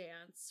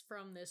dance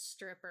from this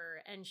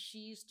stripper, and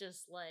she's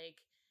just like,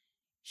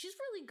 she's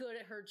really good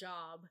at her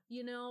job,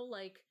 you know,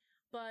 like,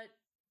 but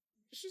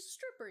she's a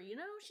stripper, you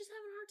know, she's having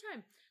a hard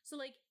time. So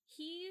like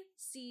he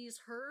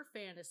sees her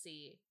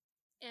fantasy,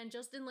 and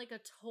just in like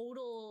a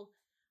total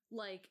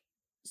like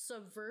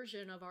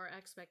subversion of our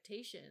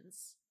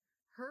expectations,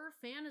 her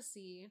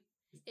fantasy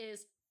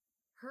is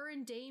her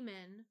and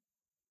Damon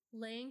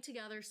laying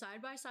together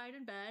side by side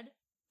in bed,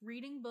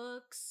 reading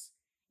books,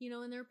 you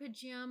know, in their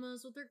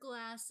pajamas with their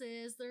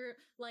glasses. They're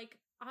like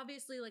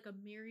obviously like a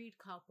married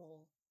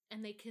couple,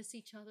 and they kiss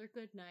each other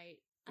goodnight.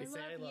 I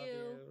love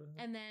you.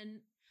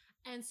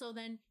 And so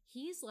then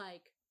he's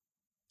like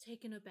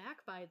taken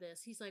aback by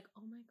this. He's like,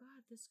 oh my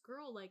God, this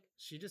girl, like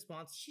she just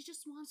wants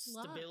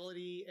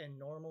stability love. And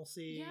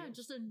normalcy. Yeah,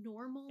 just a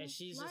normal and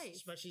she's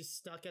life. But she's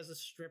stuck as a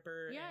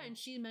stripper. Yeah, and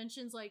she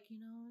mentions like, you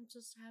know, I'm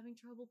just having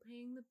trouble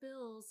paying the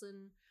bills,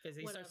 and because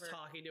he starts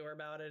talking to her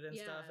about it and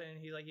stuff, and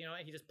he's like, you know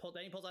what? He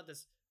pulls out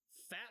this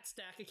fat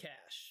stack of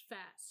cash.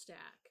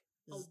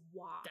 A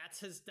wad.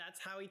 That's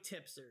how he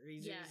tips her.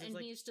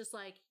 He's just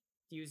like,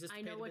 use this.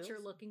 I know what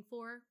you're looking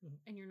for,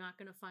 and you're not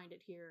going to find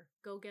it here.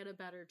 Go get a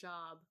better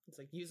job. It's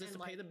like, use this to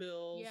pay the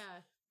bills.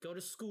 Yeah. Go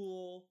to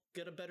school.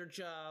 Get a better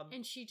job.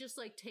 And she just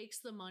like takes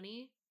the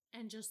money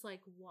and just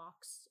like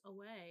walks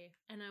away.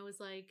 And I was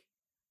like,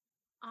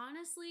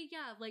 honestly,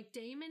 yeah, like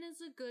Damon is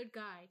a good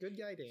guy. Good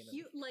guy,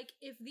 Damon. Like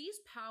if these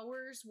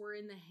powers were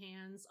in the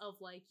hands of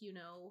like, you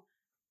know,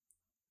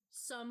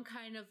 some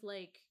kind of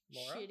like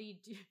Laura? shitty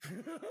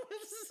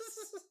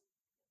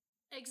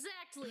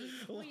Exactly.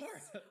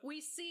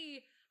 We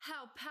see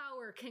how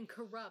power can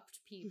corrupt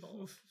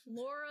people.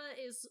 Laura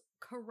is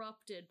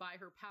corrupted by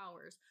her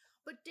powers,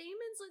 but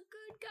Damon's a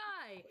good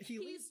guy. He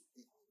leaves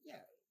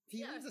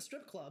the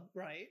strip club,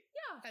 right?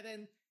 Yeah. And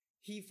then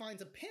he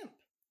finds a pimp.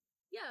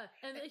 Yeah,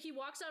 and then he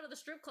walks out of the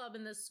strip club,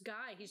 and this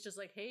guy, he's just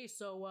like, hey,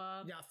 so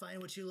not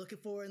find what you're looking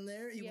for in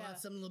there? You want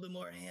something a little bit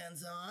more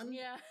hands-on?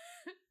 Yeah.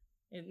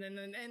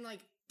 and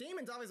like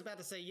Damon's always about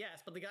to say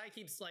yes, but the guy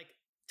keeps like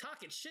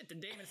talking shit to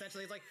Damon.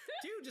 Essentially, he's like,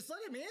 dude, just let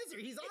him answer.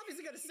 He's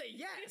obviously going to say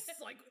yes.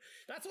 Like,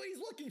 that's what he's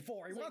looking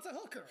for. He wants a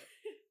hooker.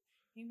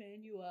 Hey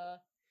man, you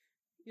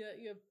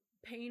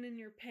pain in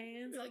your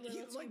pants. Like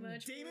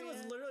Damon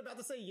was literally about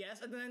to say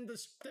yes, and then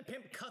the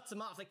pimp cuts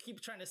him off. Like, keep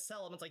trying to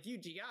sell him. It's like, you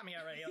got me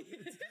already.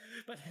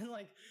 But then,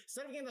 like,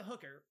 instead of getting the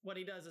hooker, what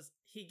he does is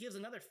he gives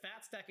another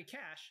fat stack of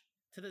cash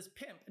to this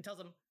pimp and tells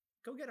him,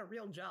 go get a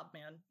real job,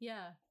 man.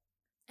 Yeah.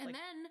 And like,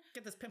 then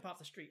get this pimp off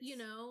the streets. You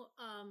know,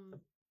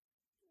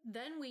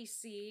 then we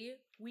see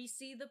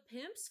the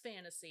pimp's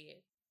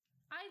fantasy.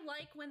 I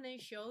like when they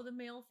show the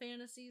male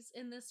fantasies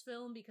in this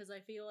film because I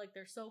feel like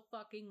they're so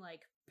fucking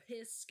like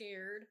piss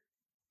scared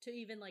to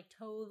even like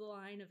toe the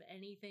line of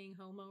anything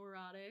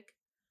homoerotic.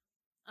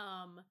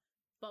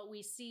 But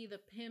we see the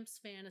pimp's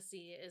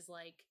fantasy is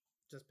like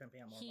just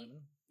pimping out more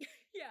women.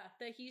 Yeah,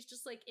 that he's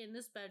just like in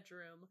this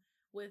bedroom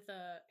with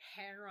a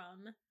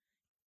harem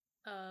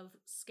of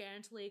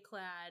scantily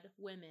clad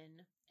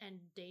women, and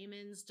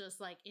Damon's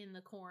just like in the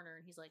corner,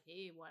 and he's like,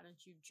 hey, why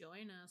don't you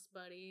join us,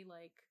 buddy?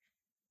 Like,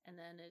 and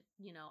then it,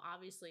 you know,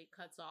 obviously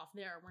cuts off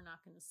there. We're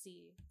not going to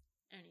see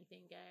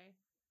anything gay.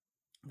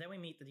 Then we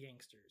meet the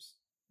gangsters,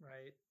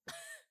 right?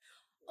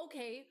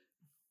 Okay.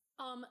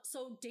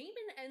 So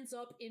Damon ends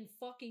up in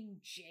fucking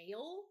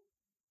jail.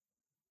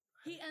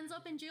 He ends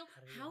up in jail.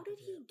 How did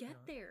he get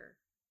there?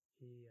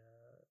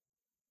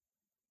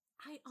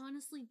 I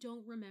honestly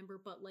don't remember,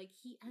 but like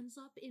he ends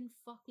up in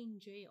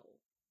fucking jail.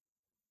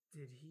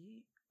 Did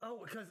he?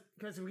 Oh,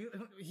 because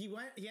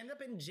he ended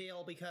up in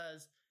jail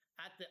because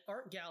at the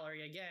art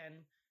gallery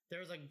again,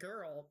 there was a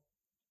girl,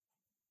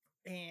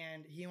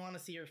 and he wanted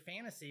to see her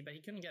fantasy, but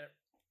he couldn't get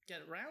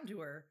around to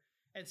her,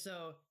 and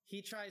so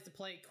he tries to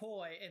play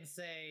coy and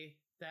say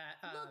that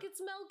look,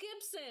 it's Mel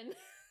Gibson.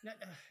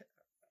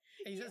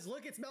 He says,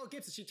 look, it's Mel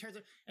Gibson. She turns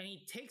it, and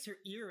he takes her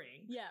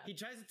earring. Yeah. He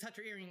tries to touch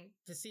her earring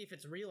to see if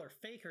it's real or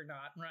fake or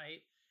not, right?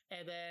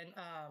 And then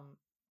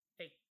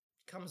it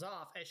comes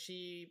off as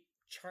she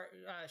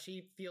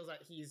feels that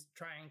he's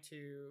trying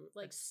to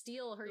like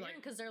steal her earring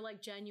because they're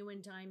like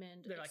genuine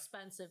diamond,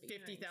 expensive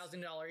like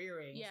 $50,000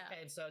 earrings. Yeah.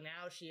 And so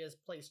now she has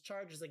placed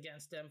charges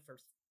against him for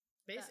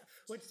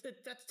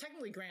that's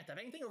technically grand theft.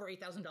 Anything over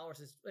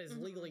 $8,000 is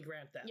legally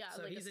grand theft. Yeah,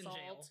 so like he's assault.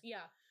 in jail. Yeah.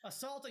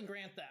 Assault and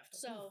grand theft.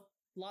 So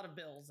a lot of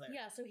bills there.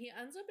 Yeah, so he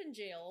ends up in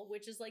jail,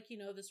 which is like, you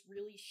know, this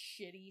really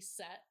shitty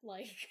set,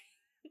 like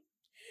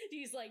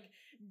these like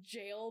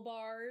jail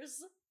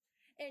bars.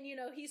 And, you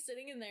know, he's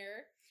sitting in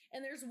there,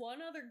 and there's one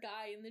other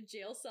guy in the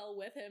jail cell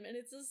with him, and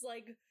it's this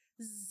like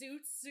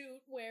zoot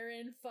suit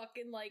wearing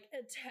fucking like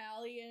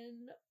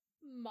Italian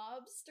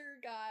mobster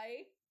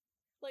guy.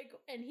 Like,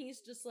 and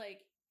he's just like,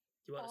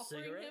 you want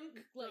offering a cigarette? him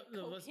like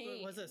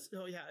cocaine. What's this?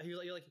 Oh yeah,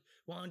 you're like,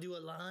 want to do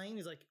a line?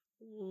 He's like,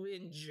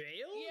 in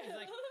jail? Yeah. He's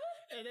like,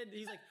 and then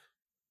he's like,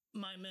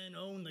 my men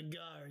own the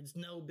guards,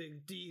 no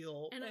big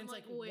deal. And I'm it's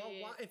like, wait.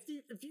 well, if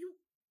you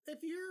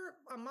if you're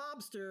a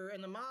mobster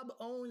and the mob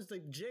owns the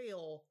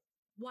jail,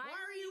 why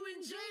are you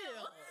in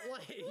jail?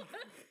 Like,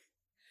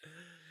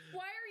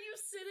 why are you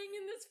sitting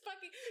in this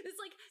fucking... It's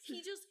like,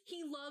 he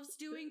loves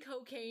doing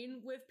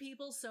cocaine with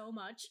people so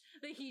much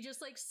that he just,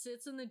 like,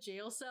 sits in the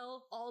jail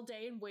cell all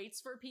day and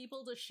waits for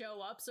people to show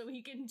up so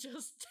he can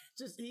just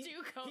do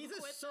coke with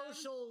them.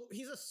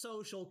 He's a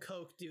social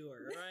coke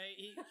doer,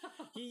 right?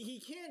 He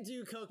can't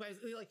do coke by...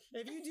 Like,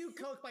 if you do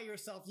coke by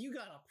yourself, you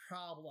got a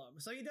problem.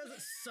 So he does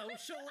it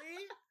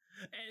socially...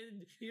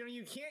 And,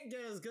 you can't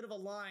get as good of a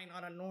line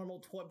on a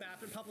normal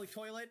bathroom public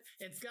toilet.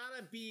 It's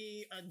gotta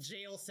be a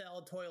jail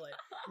cell toilet.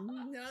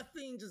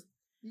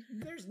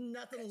 There's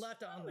nothing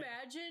left on there.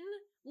 Imagine,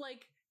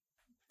 like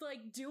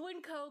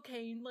doing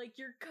cocaine, like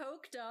you're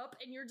coked up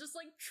and you're just,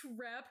 like,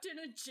 trapped in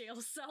a jail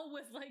cell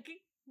with, like,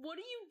 what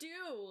do you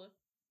do?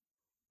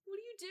 What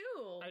do you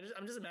do?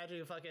 I'm just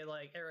imagining fucking,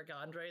 like, Eric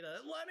Andre,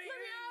 let me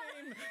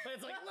in! But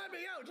it's like, let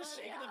me out! Just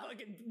shaking the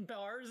fucking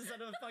bars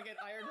instead of a fucking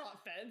iron rod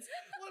fence.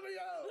 Let me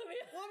out! Let me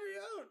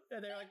out!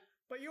 And they're like,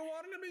 but you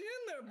wanted to be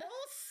in there,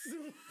 boss!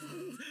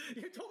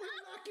 You told me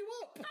to lock you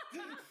up!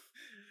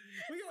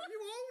 You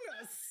own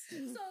us!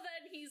 So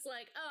then he's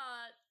like,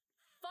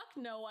 fuck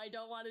no, I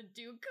don't want to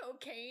do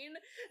cocaine.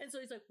 And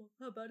so he's like, well,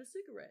 how about a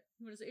cigarette?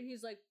 And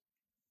he's like,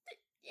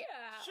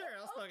 yeah.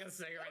 Sure, I'll smoke a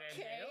cigarette in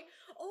jail.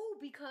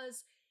 Oh,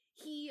 because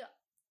he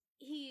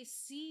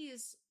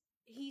sees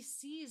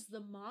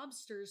the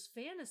mobster's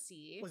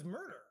fantasy was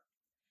murder.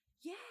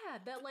 Yeah,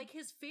 that, like,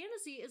 his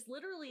fantasy is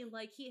literally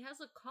like he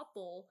has a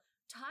couple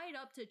tied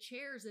up to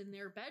chairs in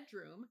their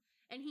bedroom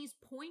and he's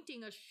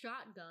pointing a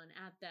shotgun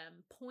at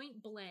them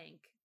point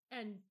blank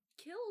and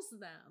kills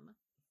them.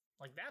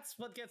 Like, that's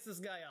what gets this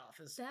guy off,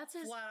 is flat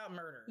out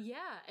murder.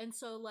 Yeah, and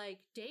so, like,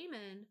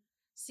 Damon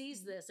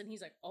sees this and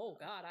he's like, oh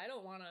god, I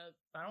don't want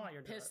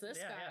your piss this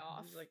guy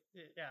off. He's like,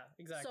 yeah,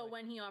 exactly. So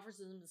when he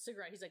offers him the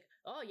cigarette, he's like,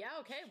 oh yeah,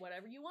 okay,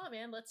 whatever you want,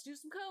 man, let's do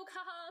some coke,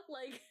 haha.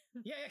 Like,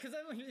 yeah, because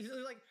then he's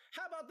like,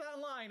 how about that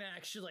line,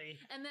 actually?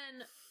 And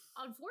then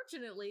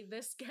unfortunately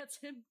this gets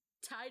him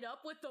tied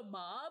up with the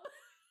mob,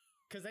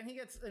 because then he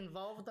gets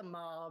involved with the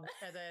mob,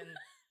 and then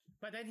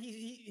but then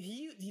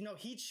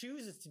he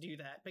chooses to do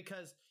that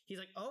because he's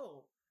like,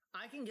 oh,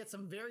 I can get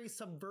some very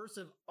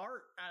subversive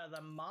art out of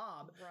the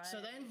mob. Right.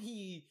 So then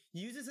he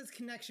uses his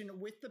connection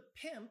with the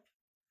pimp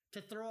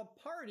to throw a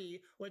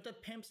party with the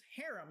pimp's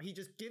harem. He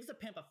just gives the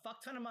pimp a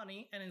fuck ton of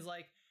money and is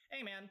like,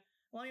 hey man,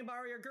 let me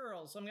borrow your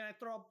girls. I'm going to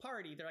throw a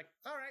party. They're like,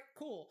 all right,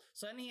 cool.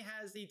 So then he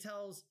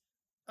tells,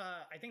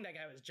 I think that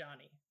guy was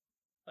Johnny.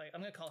 Like, I'm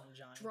going to call him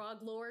Johnny.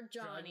 Drug Lord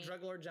Johnny.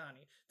 Drug Lord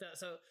Johnny.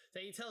 So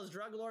he tells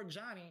Drug Lord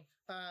Johnny,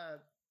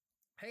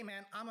 hey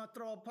man, I'm going to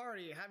throw a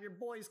party. Have your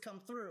boys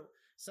come through.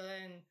 So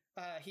then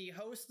he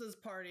hosts this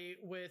party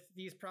with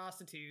these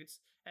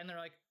prostitutes, and they're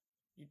like,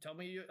 they told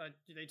me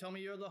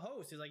you're the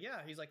host. He's like,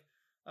 yeah. He's like,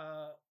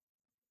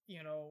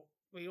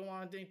 we don't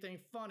want anything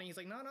funny. He's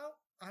like, no,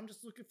 I'm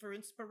just looking for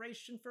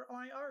inspiration for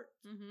my art.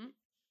 Mm-hmm.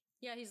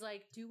 Yeah, he's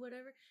like, do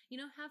whatever,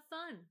 have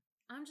fun.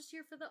 I'm just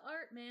here for the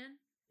art, man.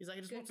 He's like,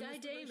 I just want some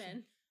inspiration. Good guy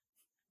Damon.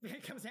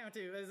 It comes down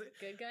to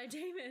good guy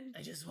Damon.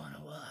 I just want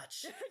to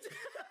watch.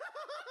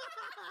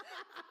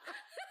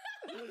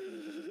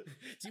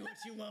 Do what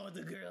you want with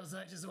the girls.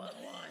 I just want to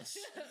watch.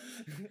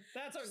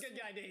 That's our good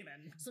guy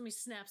Damon. So let me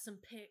snap some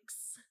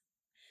pics.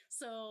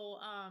 So,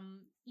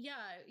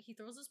 he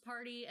throws this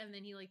party and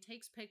then he, like,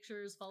 takes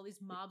pictures of all these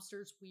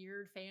mobsters'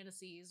 weird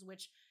fantasies,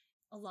 which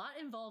a lot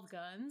involve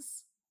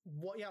guns.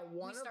 What? Yeah,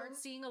 we start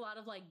seeing a lot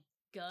of, like,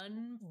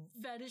 gun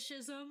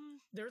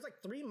fetishism. There's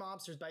like 3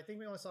 mobsters, but I think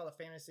we only saw the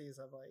fantasies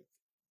of, like,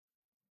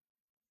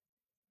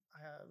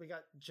 we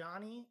got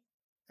Johnny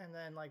and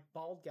then, like,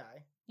 bald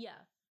guy. Yeah.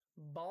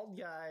 Bald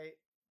guy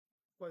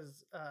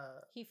was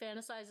he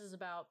fantasizes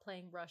about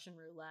playing Russian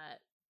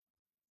roulette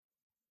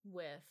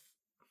with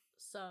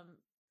some...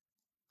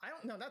 I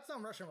don't know, that's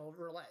not Russian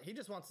roulette.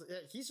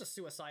 He's just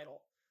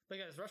suicidal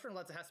because Russian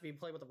roulette has to be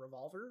played with a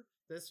revolver.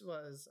 This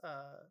was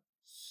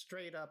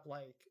straight up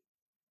like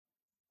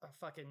a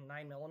fucking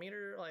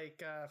 9mm,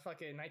 like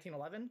fucking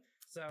 1911.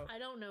 So I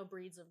don't know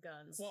breeds of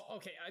guns. Well,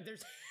 okay,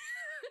 there's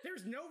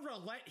no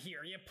roulette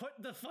here. You put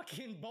the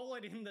fucking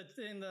bullet in the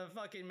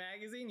fucking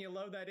magazine, you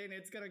load that in,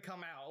 it's gonna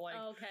come out. Like,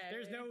 okay.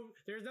 There's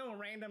no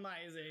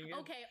randomizing.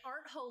 Okay,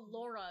 Artho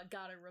Laura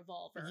got a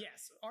revolver.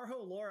 Yes,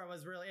 Artho Laura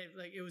was really,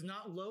 like, it was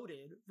not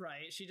loaded,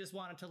 right? She just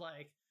wanted to,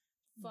 like,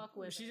 fuck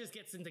with She just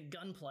gets into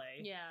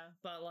gunplay. Yeah.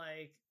 But,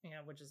 like,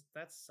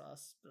 that's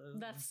sus.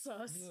 That's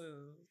sus.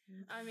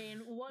 I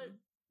mean,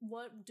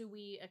 what do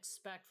we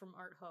expect from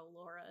Artho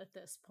Laura at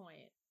this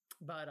point?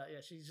 But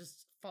she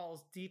just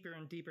falls deeper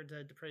and deeper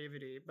to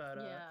depravity. But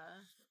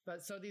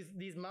but so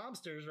these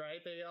mobsters,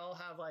 right? They all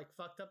have, like,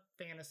 fucked up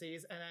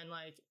fantasies, and then,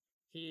 like,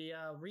 he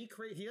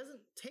doesn't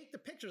take the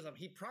pictures of them.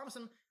 He promised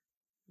them,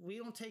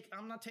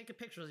 I'm not taking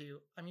pictures of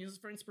you. I'm using this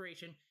for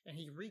inspiration, and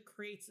he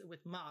recreates it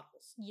with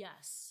models.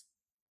 Yes.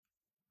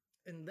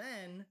 And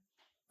then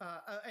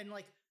and,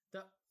 like,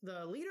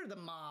 the leader of the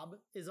mob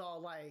is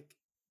all like,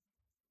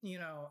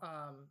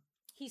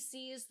 he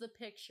sees the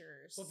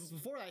pictures. But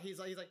before that, he's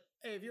like,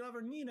 hey, if you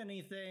ever need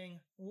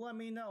anything, let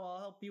me know. I'll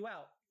help you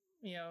out.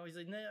 You know, he's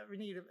like, never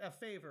need a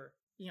favor.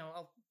 You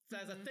know,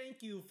 as a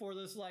thank you for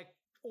this like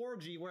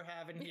orgy we're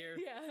having here.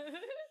 Yeah.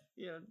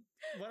 You know,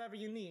 whatever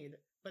you need.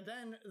 But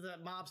then the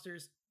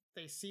mobsters,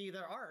 they see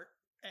their art,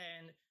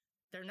 and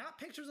they're not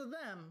pictures of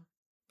them,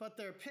 but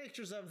they're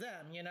pictures of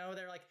them. You know,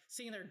 they're like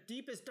seeing their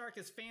deepest,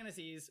 darkest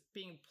fantasies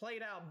being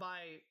played out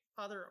by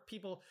other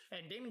people.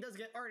 And Damon does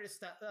get artists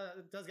that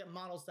does get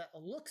models that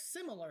look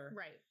similar,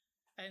 right?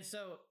 And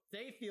so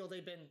they feel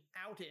they've been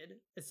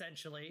outed,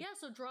 essentially. Yeah.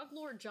 So drug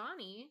lord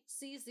Johnny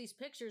sees these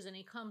pictures, and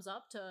he comes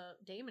up to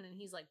Damon, and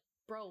he's like,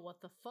 "Bro,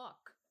 what the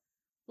fuck?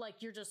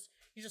 Like, you're just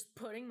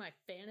putting my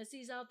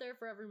fantasies out there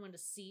for everyone to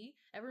see.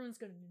 Everyone's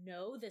gonna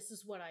know this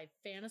is what I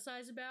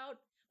fantasize about."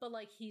 But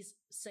like, he's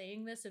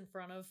saying this in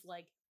front of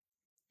like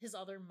his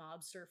other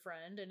mobster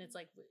friend, and it's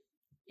like,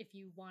 if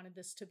you wanted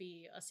this to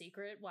be a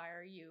secret, why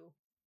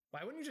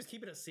wouldn't you just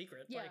keep it a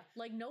secret? Yeah,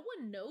 like no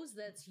one knows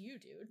that's you,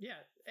 dude.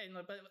 Yeah, and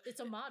but it's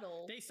a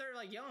model. They started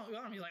like yelling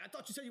at me, like, I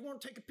thought you said you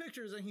weren't taking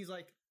pictures, and he's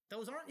like,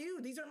 those aren't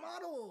you. These are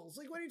models.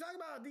 Like, what are you talking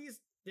about?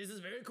 This is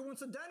very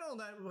coincidental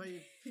that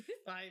way.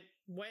 I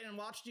went and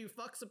watched you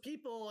fuck some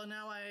people, and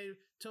now I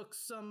took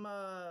some.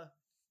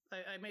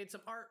 I made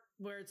some art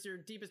where it's your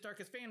deepest,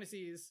 darkest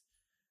fantasies.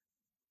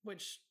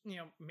 Which, you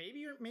know,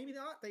 maybe or maybe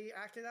not. They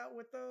acted out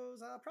with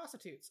those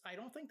prostitutes. I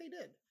don't think they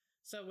did.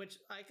 So, which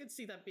I could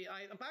see that be.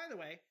 By the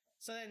way,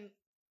 so then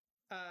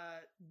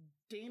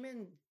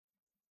Damon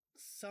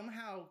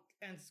somehow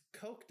ends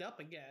coked up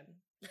again,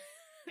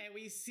 and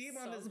we see him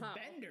on this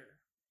bender.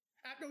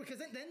 Because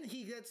then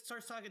he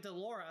starts talking to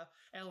Laura,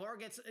 and Laura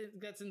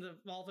gets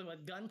involved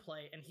with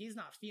gunplay, and he's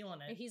not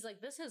feeling it. And he's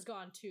like, "This has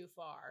gone too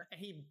far,"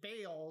 and he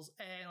bails.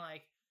 And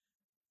like,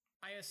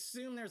 I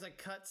assume there's a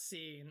cut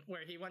scene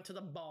where he went to the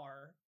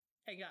bar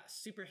and got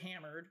super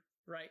hammered,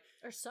 right?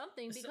 Or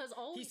something, because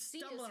all we see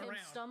is him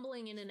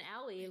stumbling in an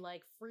alley,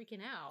 like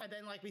freaking out. And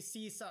then like we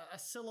see a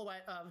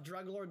silhouette of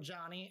drug lord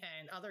Johnny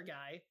and other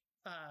guy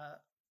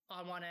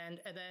on one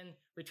end, and then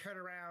we turn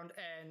around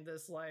and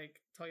this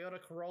like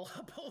Toyota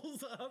Corolla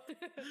pulls up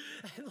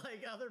and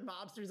like other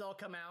mobsters all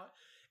come out,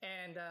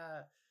 and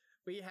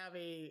we have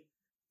a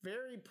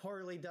very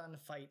poorly done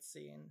fight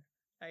scene.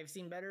 I've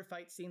seen better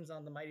fight scenes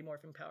on the Mighty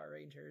Morphin Power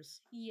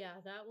Rangers. Yeah,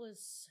 that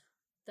was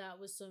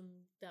some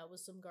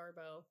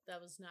garbo.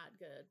 That was not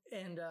good.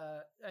 And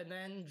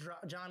then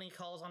Johnny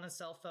calls on his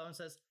cell phone and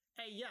says,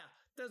 "Hey, yeah,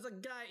 there's a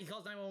guy." He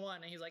calls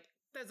 911, and he's like,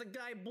 "There's a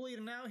guy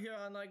bleeding out here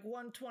on like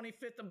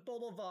 125th and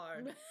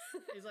Boulevard."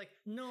 He's like,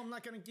 "No, I'm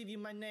not gonna give you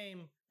my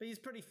name, but he's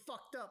pretty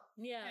fucked up."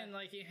 Yeah. And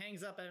like he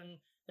hangs up, and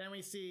then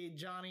we see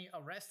Johnny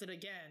arrested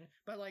again.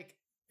 But like,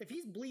 if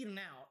he's bleeding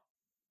out,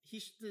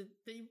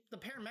 the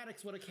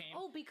paramedics would have came.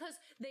 Oh, because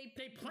they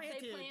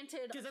planted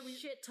a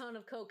shit ton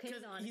of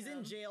cocaine on him. He's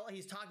in jail.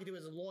 He's talking to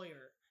his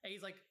lawyer, and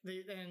he's like,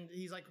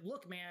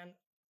 "Look, man,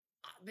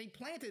 they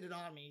planted it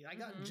on me. I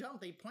got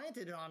jumped. They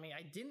planted it on me.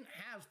 I didn't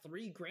have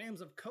 3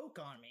 grams of coke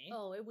on me."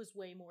 Oh, it was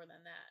way more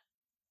than that.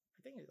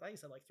 I think I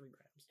said like 3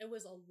 grams. It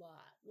was a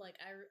lot. Like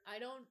I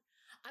don't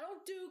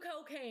do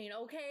cocaine.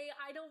 Okay,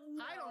 I don't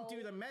know. I don't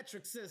do the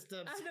metric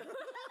systems.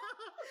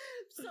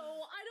 So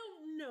I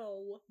don't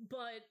know,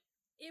 but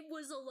it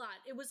was a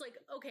lot. It was like,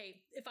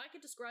 okay, if I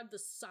could describe the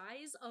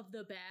size of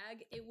the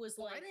bag, it was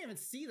like... I didn't even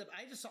see them.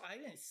 I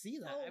didn't see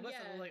that. Oh,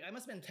 I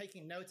must have been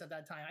taking notes at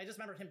that time. I just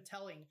remember him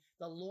telling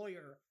the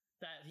lawyer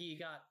that he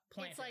got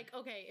planted. It's like,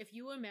 okay, if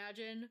you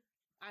imagine,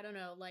 I don't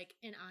know, like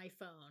an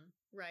iPhone,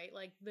 right?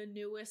 Like the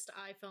newest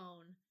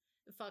iPhone,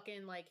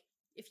 fucking like,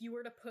 if you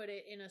were to put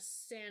it in a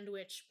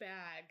sandwich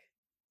bag,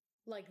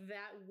 like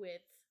that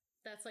width,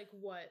 that's like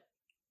what,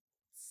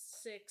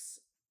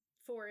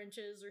 4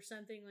 inches or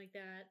something like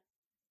that.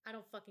 I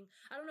don't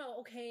know,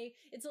 okay?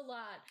 It's a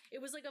lot.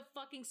 It was like a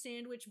fucking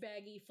sandwich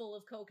baggie full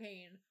of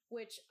cocaine,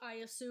 which I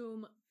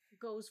assume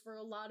goes for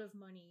a lot of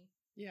money.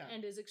 Yeah.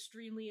 And is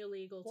extremely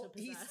illegal to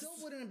possess. He still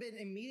wouldn't have been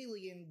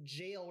immediately in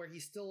jail where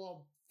he's still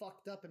all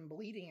fucked up and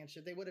bleeding and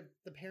shit. The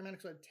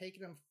paramedics would have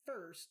taken him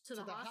first to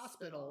the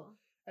hospital.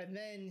 And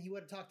then he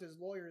would have talked to his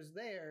lawyers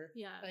there.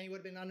 Yeah. And he would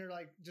have been under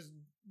like just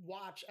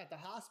watch at the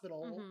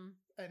hospital.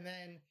 Mm-hmm. And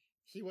then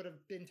he would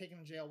have been taken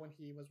to jail when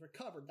he was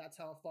recovered. That's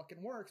how it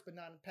fucking works, but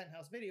not in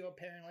Penthouse video,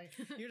 apparently.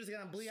 You're just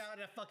gonna bleed out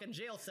in a fucking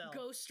jail cell.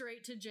 Go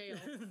straight to jail.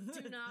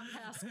 Do not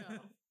pass go.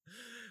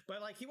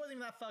 But like, he wasn't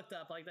even that fucked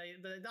up. Like,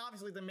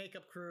 obviously the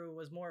makeup crew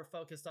was more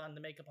focused on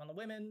the makeup on the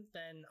women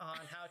than on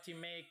how to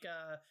make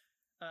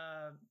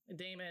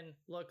Damon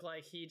look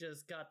like he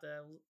just got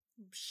the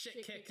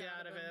shit kicked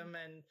out of him.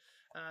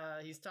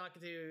 And he's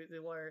talking to the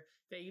lawyer.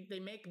 They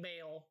make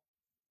bail,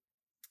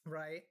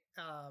 right?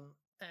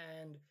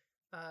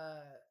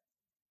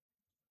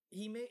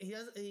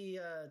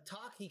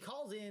 He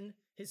calls in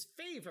his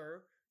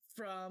favor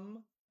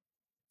from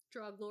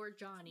Drug Lord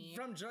Johnny.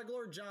 From Drug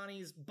Lord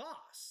Johnny's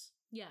boss.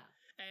 Yeah.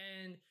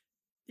 And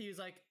he was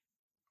like,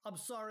 "I'm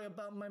sorry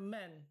about my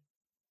men."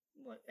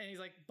 And he's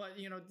like, "But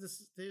you know,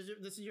 this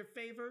is your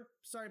favor.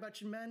 Sorry about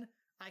your men.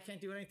 I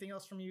can't do anything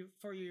else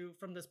for you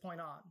from this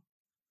point on.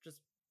 Just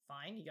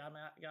Fine, you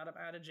got him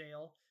out of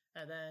jail.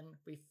 And then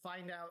we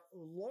find out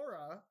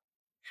Laura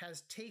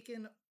has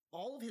taken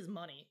all of his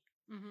money.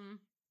 Mm-hmm.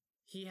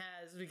 He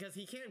has, because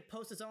he can't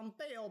post his own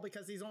bail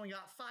because he's only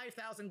got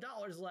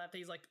 $5,000 left.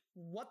 He's like,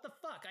 what the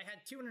fuck? I had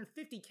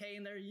 $250K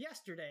in there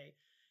yesterday.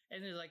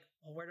 And he's like,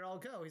 well, where did it all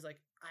go? He's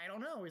like, I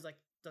don't know. He's like,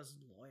 does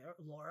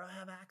Laura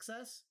have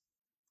access?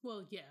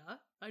 Well, yeah.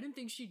 I didn't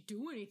think she'd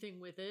do anything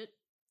with it.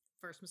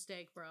 First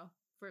mistake, bro.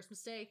 First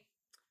mistake.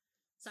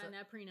 Sign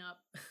that prenup.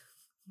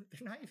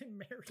 They're not even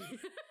married.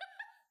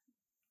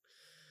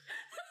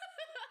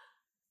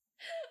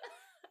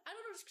 I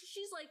don't know.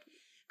 She's like,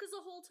 because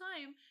the whole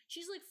time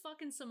she's like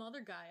fucking some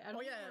other guy. I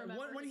don't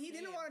remember when he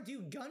didn't want to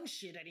do gun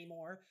shit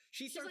anymore,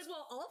 she's like,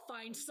 well, I'll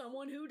find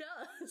someone who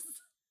does.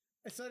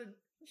 So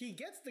he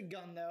gets the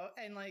gun though,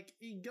 and like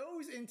he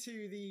goes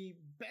into the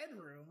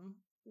bedroom,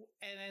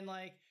 and then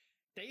like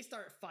they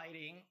start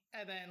fighting,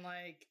 and then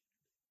like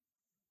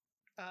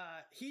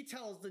he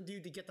tells the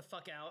dude to get the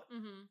fuck out,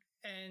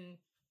 and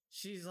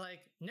she's like,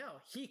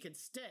 no, he could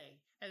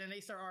stay, and then they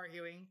start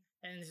arguing.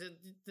 And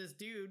this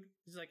dude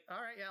is like,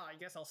 all right, yeah, I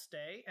guess I'll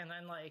stay. And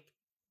then, like,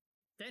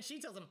 then she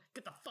tells him,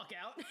 get the fuck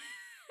out.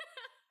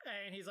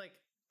 And he's like,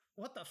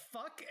 what the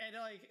fuck? And,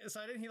 like, so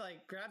then he,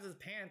 like, grabs his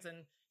pants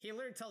and he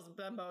literally tells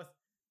them both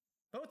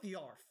of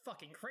y'all are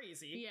fucking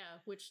crazy. Yeah,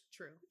 which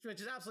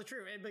is absolutely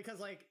true. And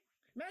because, like,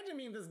 imagine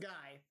being this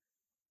guy.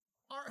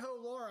 Art Ho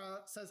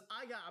Laura says,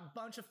 I got a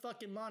bunch of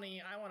fucking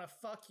money. I want to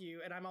fuck you.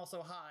 And I'm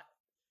also hot.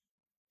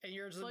 And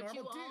you're just a normal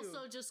dude. But you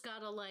also just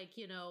gotta, like,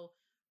 you know,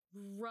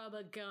 rub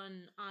a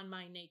gun on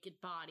my naked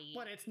body.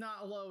 But it's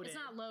not loaded. It's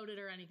not loaded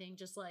or anything,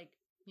 just like,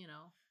 you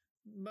know.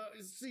 But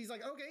he's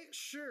like, okay,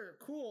 sure,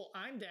 cool,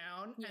 I'm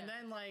down. Yeah. And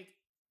then, like,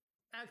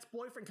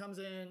 ex-boyfriend comes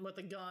in with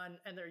a gun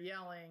and they're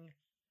yelling.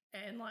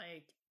 And,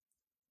 like,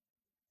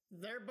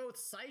 they're both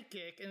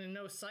psychic and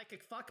no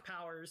psychic fuck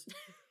powers.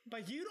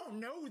 But you don't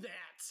know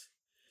that.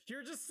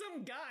 You're just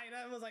some guy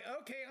that was like,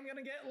 okay, I'm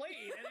gonna get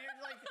laid. And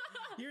you're like,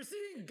 you're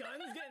seeing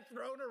guns get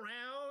thrown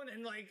around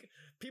and like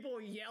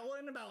people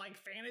yelling about like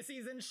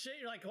fantasies and shit.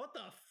 You're like, what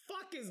the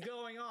fuck is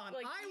going on?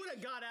 Like, I would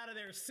have got out of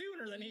there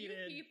sooner than he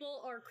did.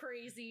 People are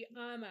crazy.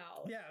 I'm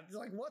out. Yeah, it's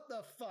like, what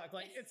the fuck?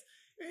 Like, it's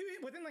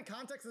within the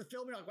context of the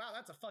film, you're like, wow,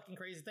 that's a fucking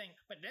crazy thing.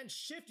 But then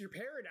shift your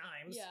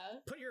paradigms. Yeah.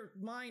 Put your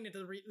mind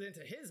into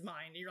his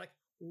mind. And you're like,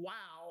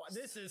 wow,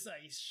 this is a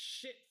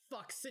shit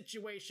fuck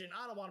situation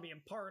I don't want to be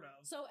a part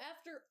of. So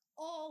after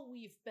all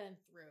we've been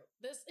through,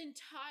 this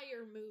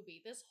entire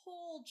movie, this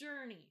whole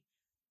journey,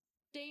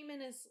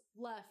 Damon is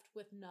left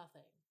with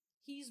nothing.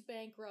 He's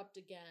bankrupt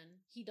again.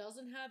 He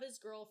doesn't have his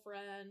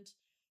girlfriend.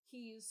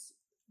 He's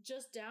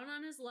just down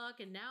on his luck,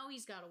 and now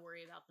he's got to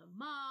worry about the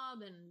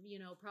mob and, you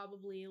know,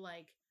 probably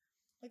like...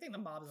 I think the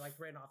mob is like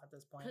written off at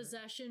this point.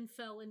 Possession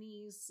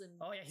felonies and...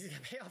 Oh yeah, he's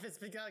got to pay off his...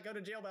 He's got to go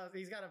to jail, but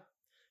he's got to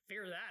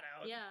figure that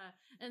out. Yeah,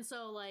 and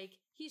so like,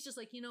 he's just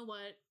like, you know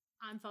what?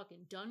 I'm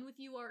fucking done with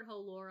you, Art Ho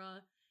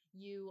Laura.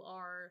 You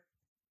are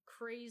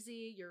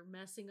crazy. You're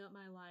messing up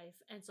my life.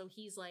 And so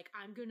he's like,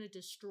 I'm going to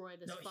destroy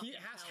this fucking he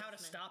asked how to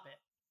stop it.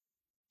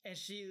 And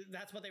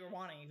that's what they were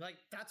wanting. Like,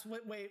 that's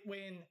what, when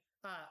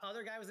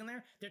other guy was in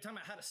there, they're talking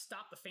about how to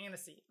stop the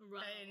fantasy.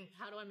 Right. And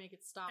how do I make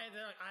it stop? And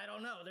they're like, I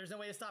don't know. There's no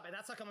way to stop it.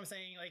 That's how come I'm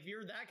saying, like, if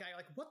you're that guy,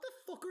 like, what the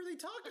fuck are they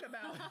talking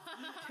about?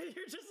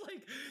 You're just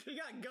like, you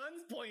got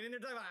guns pointing and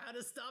they're talking about how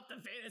to stop the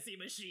fantasy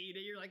machine.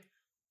 And you're like,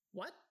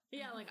 what?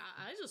 Yeah, like,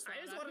 I just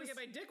want to get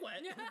my dick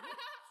wet.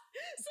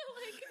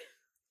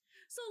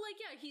 So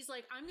yeah, he's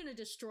like, I'm gonna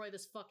destroy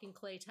this fucking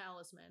clay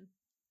talisman.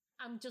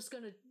 I'm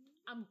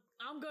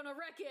gonna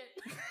wreck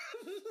it.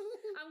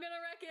 I'm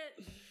gonna wreck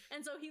it.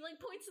 And so he like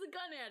points the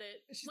gun at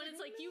it. When it's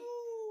like, no.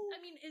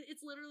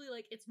 It's literally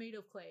like, it's made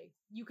of clay.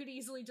 You could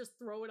easily just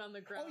throw it on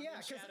the ground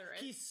and shatter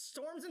it. He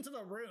storms into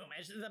the room.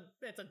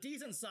 It's a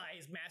decent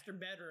sized master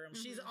bedroom.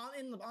 Mm-hmm. She's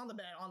on the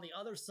bed on the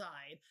other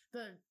side.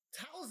 The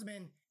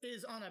talisman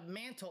is on a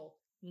mantle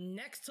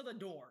next to the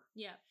door.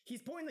 Yeah.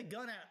 He's pointing the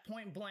gun at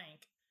point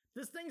blank.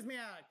 This thing's made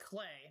out of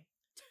clay.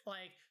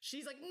 Like,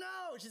 she's like,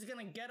 no, she's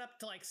gonna get up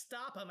to like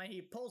stop him, and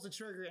he pulls the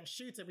trigger and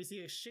shoots it. We see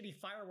a shitty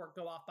firework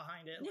go off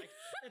behind it. Like,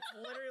 it's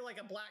literally like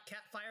a black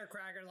cat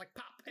firecracker, like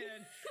pop.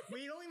 And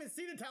we don't even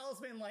see the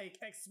talisman like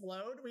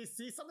explode. We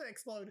see something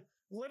explode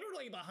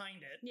literally behind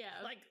it.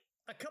 Yeah. Like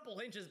a couple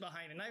inches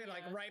behind it, not even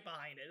like right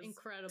behind it.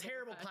 Incredible.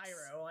 Terrible effects.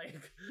 pyro.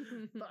 Like,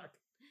 fuck.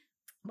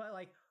 But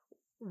like,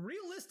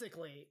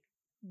 realistically,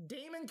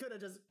 Damon could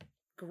have just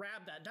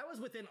grabbed that. That was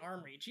within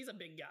arm reach. He's a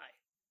big guy.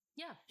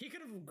 Yeah. He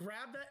could have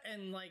grabbed it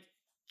and like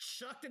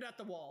chucked it at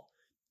the wall,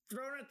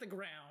 thrown it at the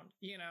ground,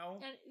 you know?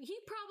 And he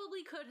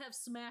probably could have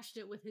smashed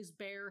it with his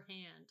bare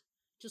hand,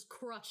 just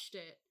crushed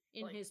it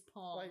in his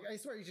palm. Like, I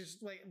swear, he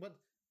just like, with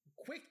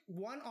quick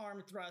one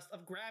arm thrust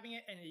of grabbing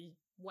it and he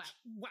whap,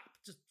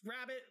 just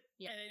grab it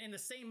and in the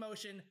same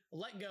motion,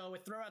 let go,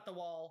 throw it at the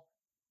wall.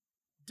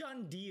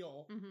 Done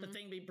deal. Mm-hmm. The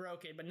thing be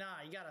broken, but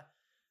nah, you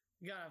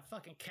gotta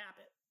fucking cap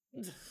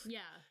it. Yeah.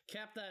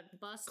 Cap that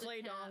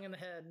clay dong in the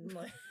head.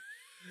 Like,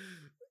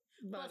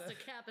 bust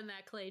a cap in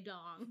that clay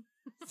dong.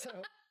 So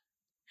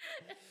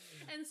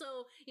And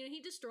so,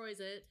 he destroys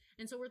it.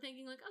 And so we're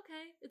thinking like,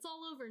 okay, it's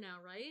all over now,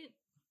 right?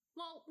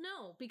 Well,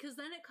 no, because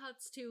then it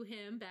cuts to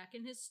him back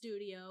in his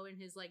studio in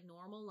his like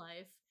normal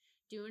life,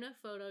 doing a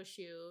photo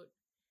shoot,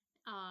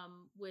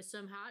 with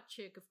some hot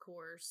chick, of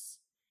course.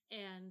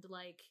 And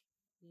like,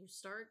 you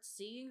start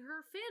seeing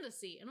her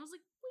fantasy. And I was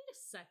like, wait a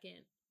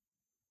second.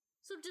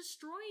 So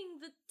destroying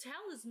the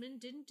talisman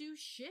didn't do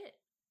shit.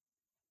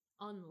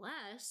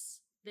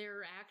 Unless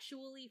they're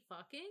actually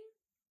fucking?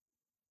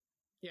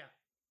 Yeah.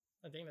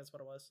 I think that's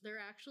what it was.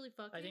 They're actually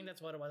fucking? I think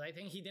that's what it was. I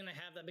think he didn't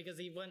have that because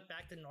he went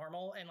back to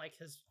normal and like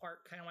his art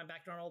kind of went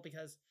back to normal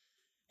because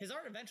his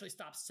art eventually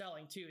stopped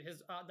selling too.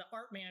 The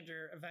art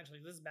manager eventually,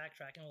 this is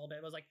backtracking a little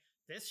bit, was like,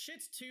 this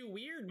shit's too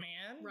weird,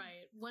 man.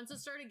 Right. Once it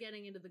started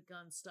getting into the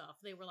gun stuff,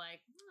 they were like,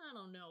 I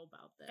don't know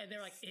about this. And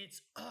they're like,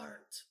 it's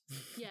art.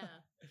 Yeah.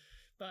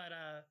 But,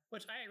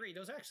 which I agree,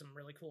 those are actually some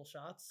really cool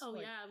shots. Oh,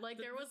 like, yeah. Like,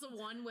 there was the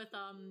one with,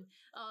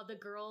 the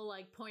girl,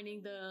 like,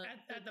 pointing the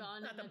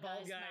gun at the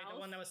bald guy, mouth. The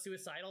one that was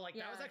suicidal. Like,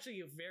 that was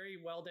actually very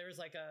well, there was,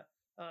 like,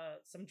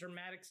 some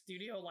dramatic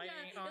studio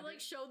lighting. Yeah, it, like,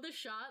 showed the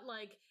shot,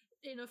 like,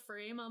 in a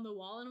frame on the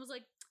wall, and it was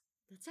like,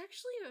 that's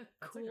actually a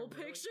cool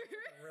picture.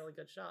 A really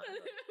good shot.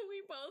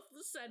 We both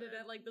said it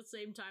at, like, the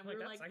same time. We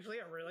were like, that's actually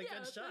a really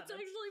good shot. That's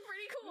actually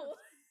pretty cool.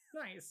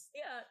 Nice.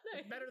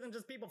 Yeah. Better than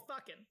just people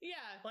fucking. Yeah.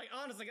 Like,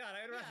 honest to God,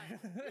 I'd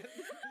rather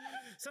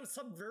some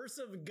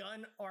subversive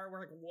gun art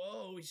where like,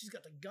 whoa, she's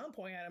got the gun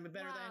pointing at him, but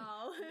better than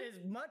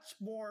is much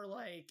more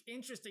like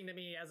interesting to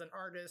me as an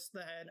artist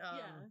than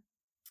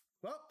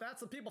well,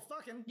 that's the people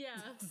fucking. Yeah.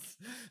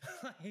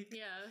 Like,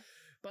 yeah.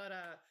 But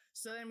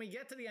so then we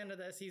get to the end of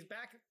this, he's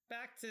back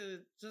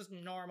to just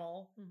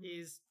normal. Mm-hmm.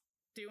 He's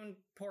doing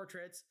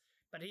portraits,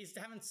 but he's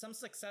having some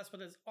success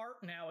with his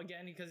art now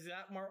again because he's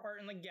got more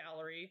art in the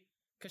gallery.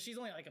 Because she's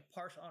only like a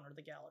partial owner of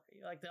the gallery.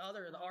 Like the art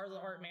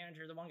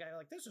manager, the one guy,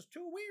 like, this is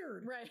too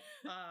weird. Right.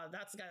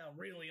 That's the guy that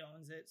really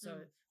owns it.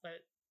 So,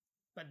 but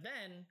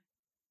then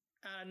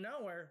out of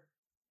nowhere,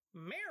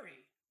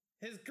 Mary,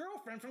 his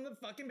girlfriend from the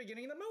fucking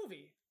beginning of the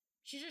movie.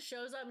 She just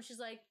shows up and she's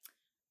like,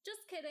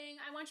 just kidding.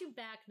 I want you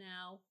back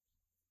now.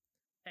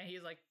 And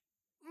he's like,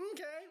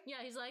 okay.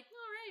 Yeah. He's like,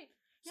 all right.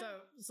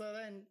 Yeah. So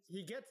then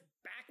he gets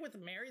back with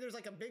Mary. There's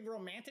like a big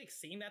romantic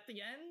scene at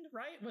the end,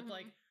 right? With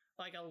like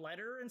a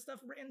letter and stuff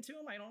written to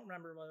him. I don't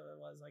remember what it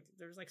was. Like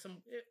there's like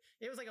some,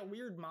 it was like a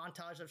weird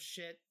montage of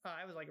shit.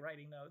 I was like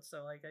writing notes,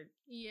 so like I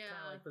kind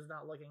of like was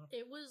not looking.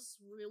 It was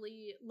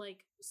really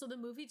like, so the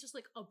movie just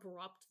like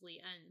abruptly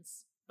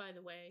ends, by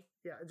the way.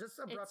 Yeah, just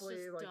abruptly.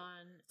 It's just like,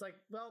 done. It's like,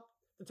 well,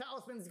 the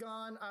talisman's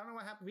gone. I don't know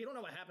what happened. We don't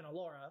know what happened to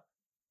Laura.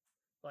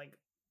 Like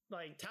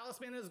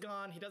talisman is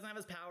gone. He doesn't have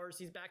his powers.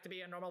 He's back to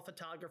being a normal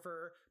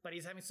photographer, but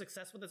he's having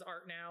success with his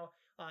art now.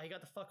 He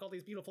got to fuck all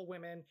these beautiful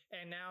women,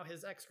 and now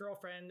his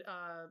ex-girlfriend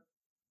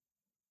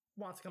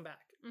wants to come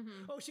back.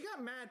 Mm-hmm. Oh, she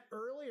got mad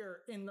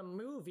earlier in the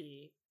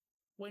movie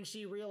when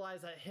she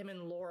realized that him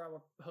and Laura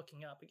were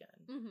hooking up again.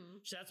 Mm-hmm.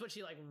 That's what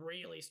she like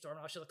really stormed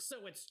off. She's like,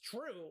 so it's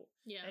true.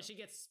 Yeah. And she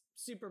gets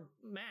super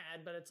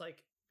mad, but it's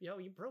like, yo,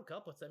 you broke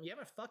up with him. You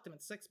haven't fucked him in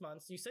 6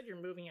 months. You said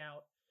you're moving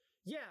out.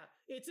 Yeah,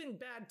 it's in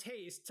bad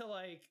taste to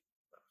like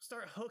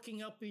start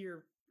hooking up with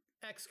your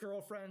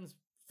ex-girlfriend's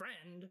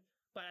friend,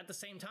 but at the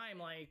same time,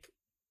 like,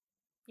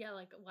 yeah,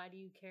 like, why do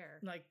you care?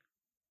 Like,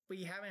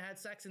 we haven't had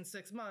sex in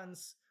 6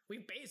 months.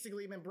 We've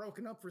basically been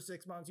broken up for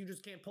 6 months. You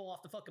just can't pull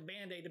off the fucking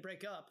Band-Aid to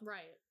break up.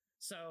 Right.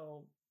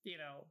 So, you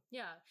know.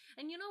 Yeah.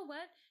 And you know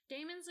what?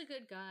 Damon's a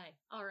good guy.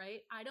 All right.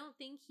 I don't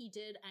think he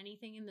did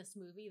anything in this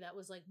movie that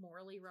was like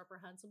morally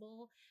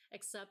reprehensible,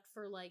 except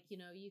for like, you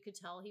know, you could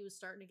tell he was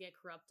starting to get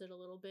corrupted a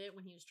little bit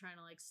when he was trying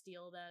to like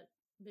steal that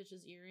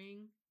bitch's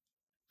earring.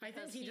 I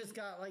think he just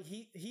got like,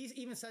 he's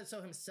even said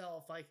so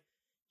himself. Like,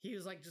 he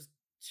was like just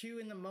too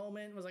in the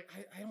moment, was like,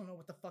 I don't know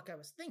what the fuck I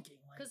was thinking.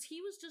 Because he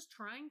was just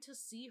trying to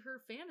see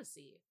her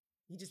fantasy.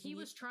 He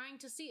was trying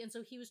to see, and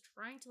so he was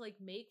trying to like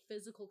make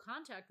physical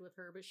contact with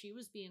her, but she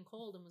was being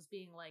cold and was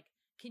being like,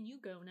 can you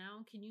go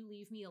now? Can you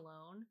leave me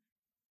alone?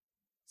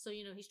 So,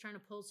 you know, he's trying to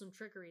pull some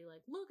trickery,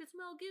 like, look, it's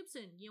Mel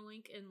Gibson,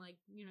 yoink, and like,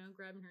 you know,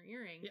 grabbing her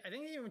earring. Yeah, I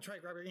think he even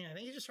tried grabbing her earring. I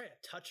think he just tried to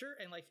touch her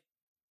and like,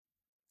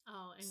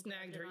 and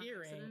snagged her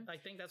earring. Accident. I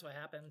think that's what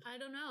happened. I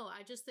don't know.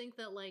 I just think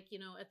that, like, you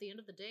know, at the end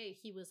of the day,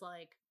 he was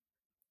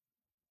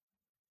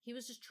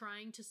just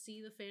trying to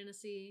see the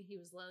fantasy. He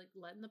was like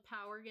letting the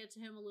power get to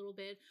him a little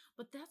bit.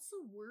 But that's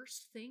the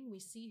worst thing we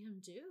see him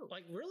do.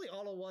 Like, really,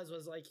 all it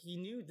was like he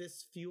knew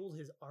this fueled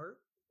his art.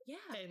 Yeah.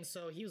 And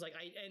so he was like,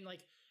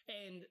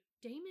 and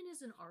Damon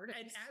is an artist.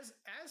 And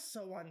as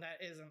someone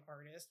that is an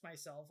artist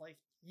myself, like,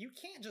 you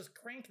can't just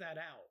crank that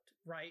out,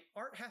 right?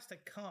 Art has to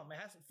come. It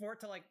has for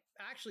it to like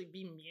actually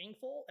be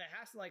meaningful. It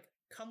has to like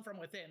come from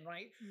within,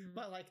 right? Mm-hmm.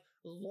 But like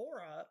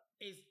Laura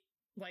is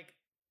like,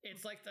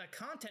 it's like the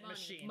content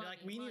machine. Like,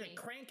 we need to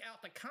crank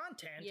out the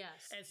content.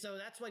 Yes. And so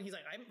that's when he's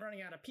like, I'm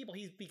running out of people.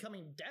 He's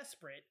becoming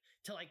desperate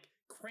to like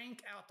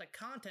crank out the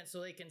content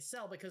so they can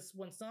sell, because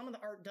when some of the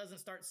art doesn't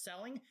start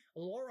selling,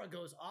 Laura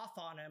goes off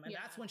on him, and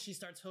that's when she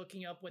starts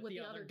hooking up with the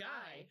other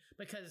guy,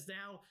 because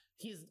now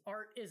his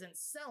art isn't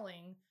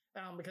selling,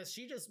 because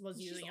she just was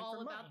using him for money. She's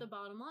all about the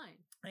bottom line.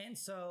 And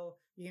so,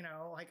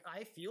 like,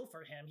 I feel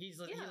for him.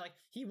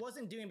 He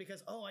wasn't doing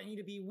because, I need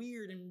to be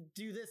weird and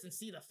do this and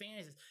see the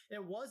fantasies.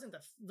 It wasn't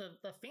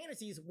the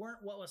fantasies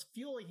weren't what was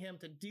fueling him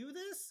to do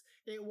this.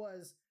 It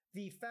was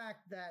the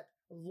fact that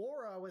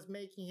Laura was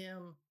making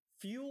him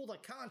fuel the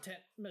content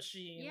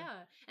machine.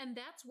 Yeah. And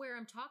that's where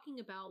I'm talking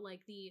about,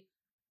 like,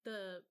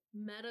 the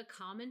meta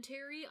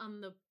commentary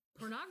on the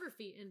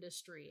pornography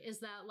industry is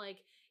that, like,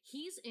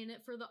 he's in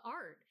it for the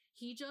art.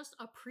 He just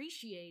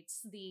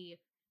appreciates the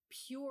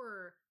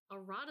pure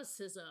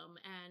eroticism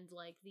and,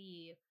 like,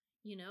 the,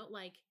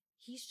 like,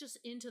 he's just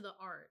into the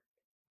art.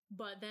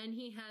 But then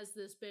he has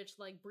this bitch,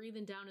 like,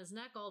 breathing down his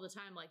neck all the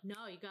time, like,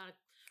 no, you gotta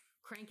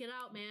crank it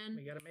out, man.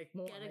 We gotta make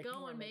more. Get it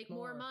going, make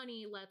more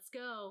money, let's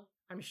go.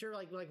 I'm sure,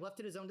 like left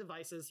to his own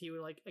devices, he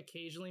would, like,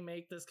 occasionally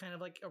make this kind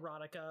of, like,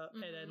 erotica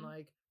and then,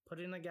 like, put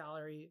it in the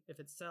gallery. If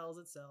it sells,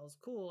 it sells.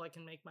 Cool, I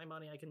can make my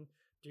money. I can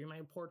do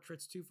my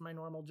portraits too for my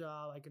normal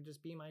job. I could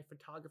just be my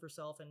photographer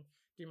self and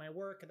do my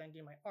work and then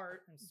do my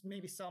art and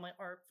maybe sell my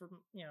art for,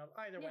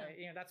 either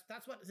way.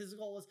 That's what his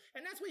goal is.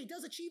 And that's what he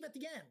does achieve at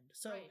the end.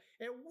 So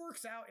it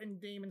works out in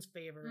Damon's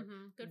favor.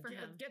 Good for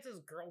him. Gets his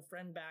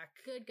girlfriend back.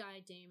 Good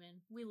guy,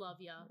 Damon. We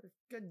love ya.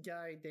 Good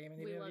guy, Damon.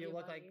 We Even love if you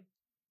look buddy. like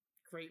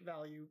great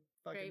value.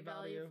 Great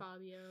value,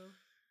 Fabio.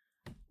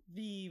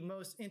 The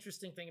most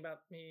interesting thing about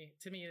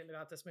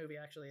this movie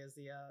actually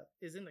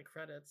is in the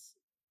credits.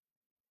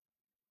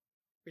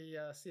 We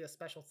see a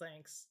special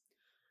thanks.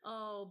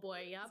 Oh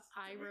boy, yep.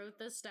 I wrote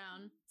this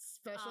down.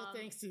 Special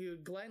thanks to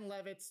Glenn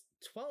Levitt's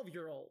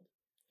 12-year-old.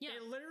 Yeah.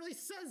 It literally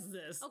says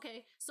this.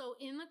 Okay, so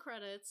in the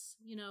credits,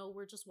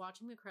 we're just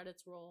watching the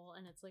credits roll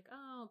and it's like,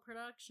 oh,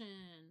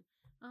 production,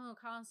 oh,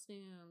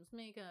 costumes,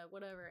 makeup,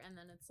 whatever. And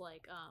then it's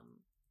like,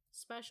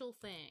 special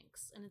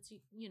thanks. And it's,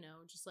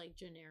 just like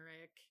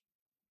generic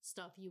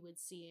stuff you would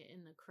see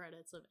in the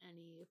credits of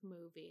any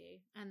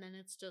movie. And then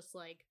it's just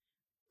like,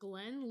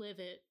 Glenn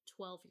Levitt,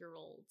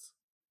 12-year-old.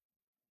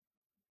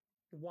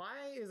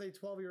 Why is a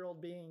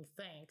 12-year-old being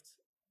thanked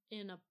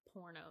in a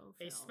porno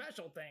film? A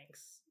special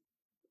thanks.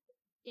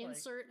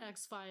 Insert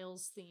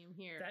X-Files theme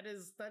here. That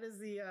is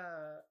the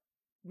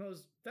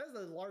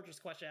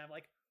largest question I have.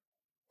 Like,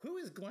 who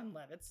is Glenn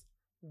Levitt?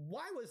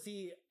 Why was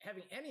he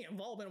having any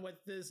involvement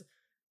with this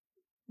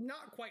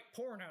not quite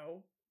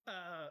porno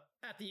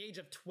at the age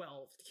of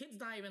 12? The kid's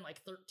not even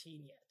like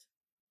 13 yet.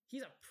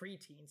 He's a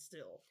preteen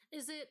still.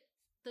 Is it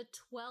the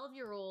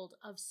 12-year-old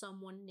of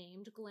someone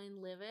named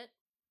Glenn Levitt,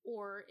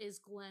 or is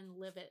Glenn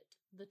Levitt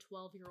the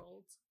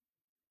 12-year-old?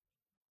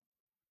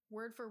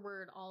 Word for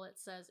word, all it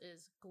says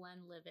is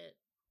Glenn Levitt,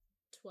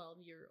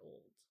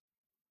 12-year-old.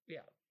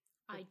 Yeah.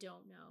 I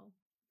don't know.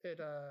 I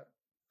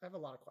have a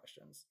lot of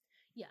questions.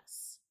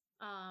 Yes.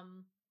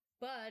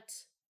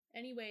 But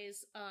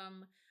anyways,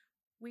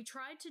 we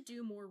tried to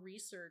do more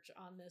research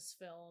on this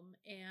film,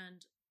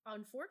 and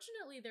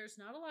unfortunately, there's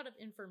not a lot of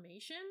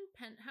information.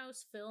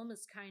 Penthouse Film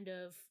is kind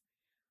of,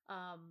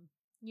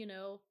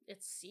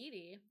 it's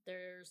seedy.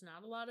 There's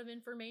not a lot of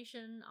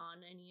information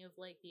on any of,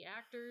 like, the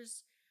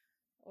actors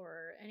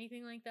or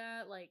anything like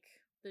that. Like,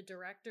 the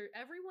director,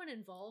 everyone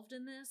involved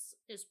in this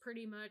is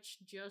pretty much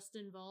just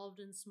involved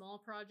in small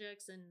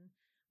projects and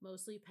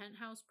mostly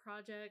Penthouse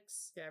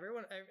projects. Yeah,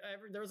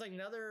 there was like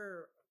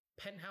another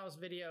Penthouse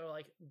video,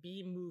 like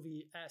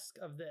B-movie-esque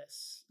of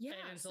this. Yeah,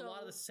 and it's a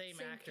lot of the same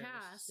actors.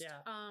 Cast.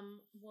 Yeah.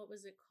 What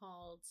was it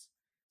called?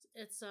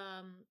 It's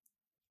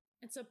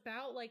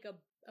about like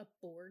a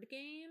board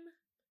game.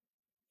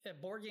 A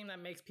board game that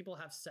makes people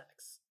have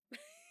sex.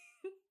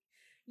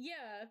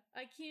 Yeah,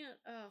 I can't.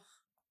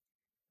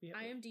 Yeah.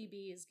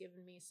 IMDb is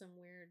giving me some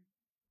weird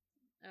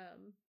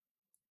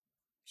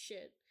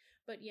shit.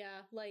 But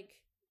yeah, like,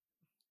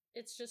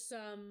 it's just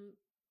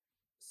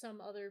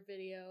some other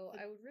video.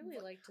 I would really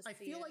like to see. I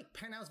feel it. like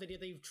Penthouse Video,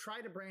 they've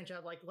tried to branch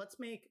out, like, let's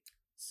make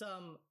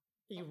some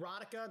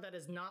erotica that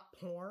is not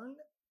porn.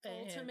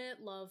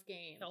 Ultimate love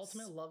games.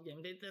 Ultimate love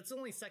game. That's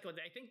only second one.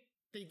 I think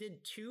they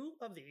did 2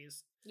 of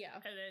these. Yeah.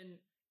 And then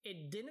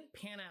it didn't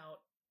pan out.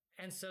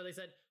 And so they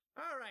said,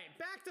 all right,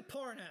 back to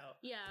porno.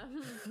 Yeah.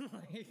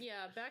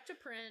 Yeah, back to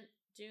print,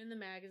 doing the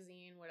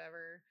magazine,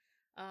 whatever.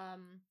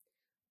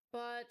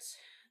 But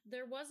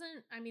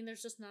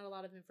there's just not a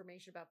lot of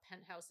information about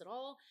Penthouse at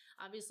all.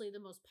 Obviously, the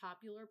most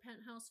popular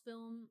Penthouse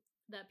film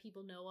that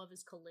people know of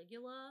is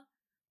Caligula.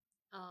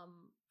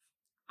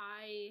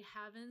 I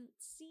haven't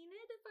seen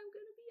it, if I'm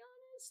going to be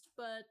honest,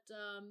 but,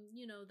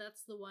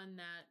 that's the one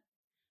that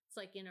it's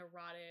like an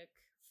erotic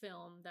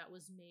film that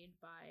was made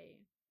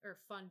by, or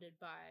funded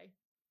by,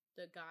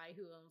 the guy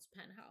who owns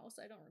Penthouse.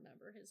 I don't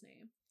remember his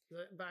name.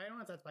 But I don't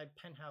know if that's by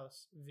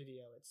Penthouse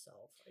Video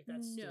itself. Like,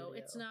 that's no, studio.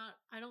 It's not.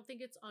 I don't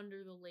think it's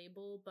under the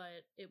label,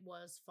 but it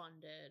was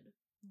funded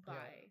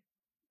by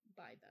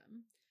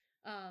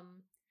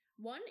them.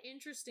 One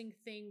interesting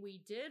thing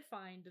we did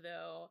find,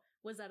 though,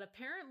 was that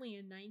apparently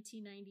in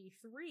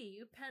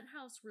 1993,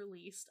 Penthouse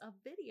released a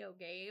video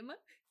game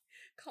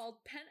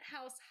called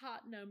Penthouse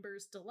Hot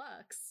Numbers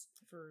Deluxe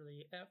for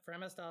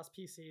MS-DOS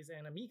PCs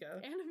and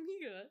Amiga.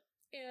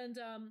 And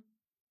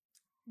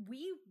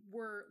we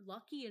were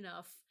lucky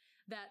enough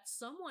that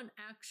someone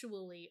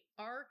actually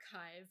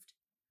archived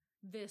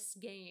this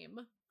game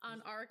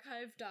on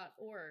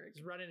archive.org.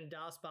 Just run in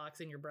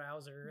DOSBox in your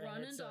browser.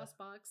 Run in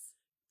DOSBox.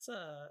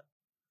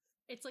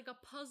 It's like a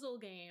puzzle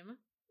game,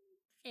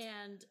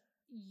 and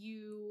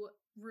you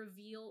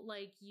reveal,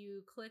 like,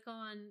 you click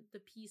on the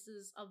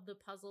pieces of the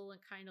puzzle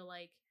and kind of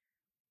like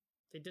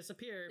they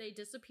disappear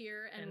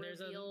and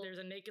reveal, there's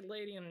a naked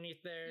lady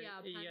underneath there.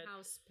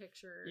 Penthouse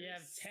pictures. You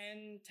have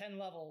 10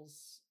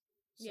 levels,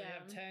 so you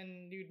have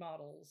 10 nude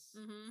models.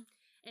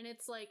 And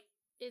it's like,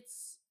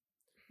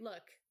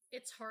 look,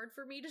 it's hard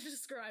for me to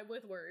describe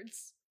with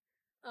words.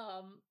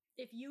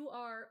 If you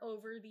are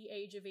over the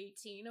age of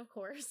 18, of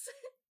course,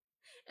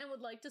 and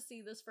would like to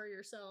see this for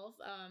yourself,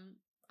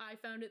 I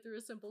found it through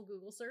a simple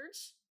Google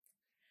search.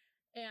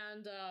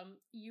 And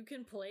you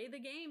can play the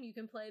game. You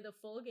can play the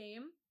full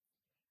game.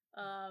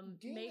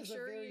 Game make is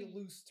sure a very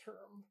loose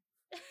term.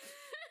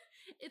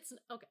 It's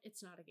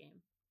not a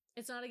game.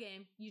 It's not a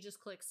game. You just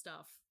click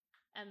stuff,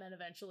 and then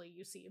eventually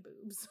you see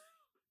boobs.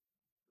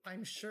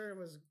 I'm sure it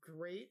was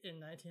great in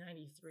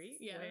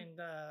 1993 when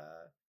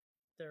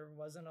there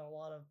wasn't a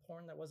lot of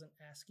porn that wasn't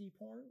ASCII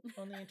porn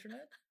on the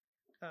internet.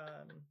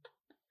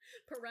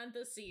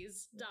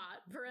 Parentheses.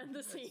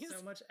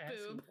 So much ASCII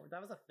boob. porn.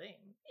 That was a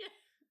thing. Yeah.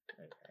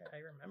 I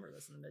remember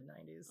this in the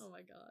mid-90s. Oh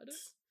my god.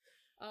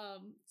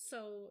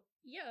 So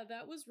yeah,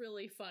 that was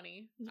really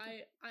funny.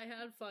 I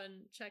had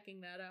fun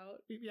checking that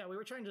out. Yeah, we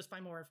were trying to just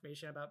find more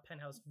information about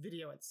Penthouse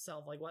Video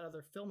itself, like what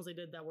other films they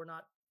did that were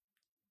not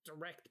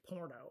direct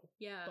porno.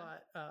 Yeah.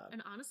 But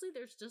and honestly,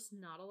 there's just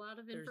not a lot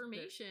of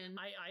information.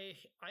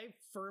 I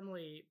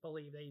firmly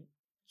believe they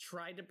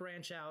tried to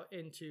branch out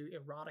into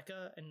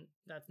erotica, and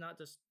that's not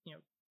just,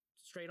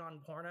 straight on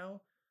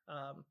porno.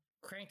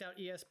 Cranked out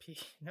E.S.P.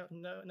 No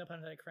pun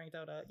intended. Cranked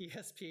out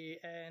E.S.P.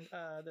 and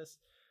this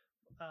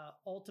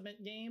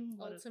Ultimate Game.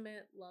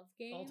 Ultimate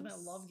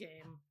Love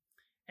Game.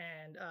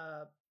 And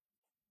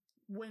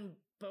when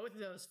both of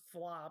those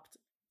flopped,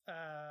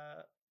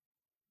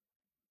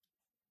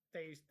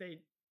 they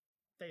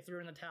threw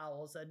in the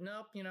towel and said,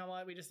 nope, you know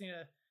what, we just need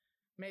to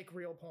make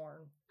real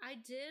porn. I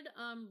did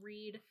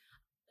read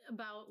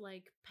about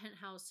like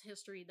Penthouse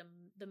history,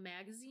 the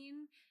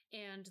magazine,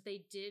 and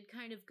they did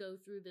kind of go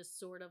through this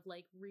sort of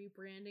like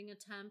rebranding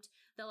attempt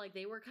that like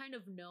they were kind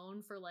of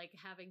known for like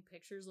having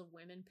pictures of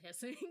women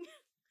pissing.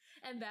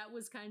 And that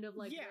was kind of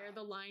like where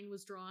the line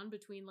was drawn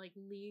between like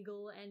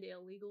legal and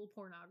illegal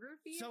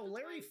pornography. So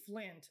Larry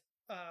Flint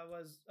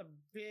was a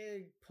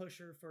big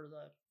pusher for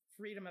the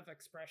freedom of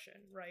expression,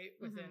 right,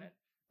 within it.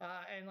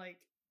 And like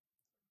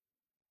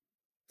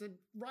the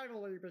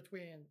rivalry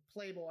between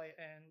Playboy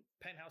and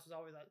Penthouse is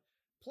always that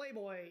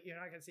Playboy, you're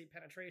not going to see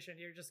penetration,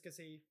 you're just going to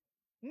see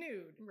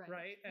nude,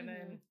 right? And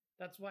then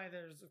that's why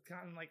there's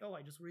kind of like, oh,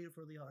 I just read it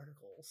for the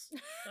articles.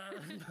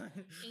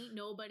 Ain't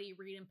nobody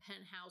reading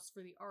Penthouse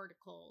for the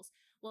articles.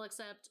 Well,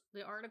 except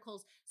the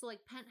articles. So like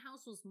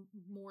Penthouse was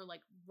more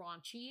like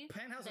raunchy.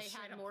 Penthouse they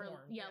had more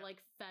porn.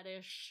 Like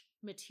fetish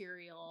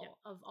material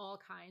of all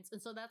kinds.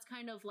 And so that's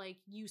kind of like,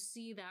 you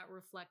see that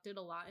reflected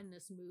a lot in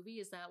this movie,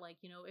 is that like,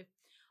 if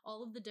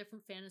all of the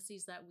different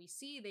fantasies that we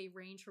see, they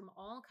range from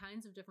all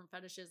kinds of different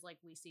fetishes. Like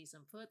we see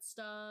some foot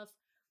stuff.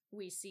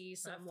 We see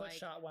some that foot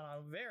shot went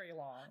on very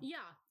long.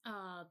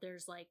 Yeah.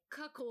 There's like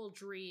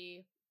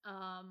cuckoldry,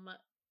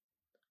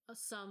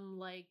 some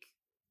like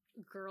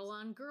girl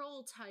on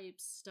girl type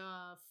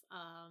stuff,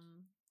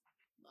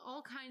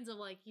 all kinds of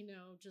like,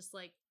 just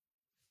like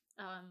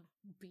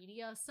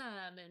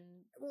BDSM and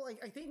well, like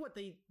I think what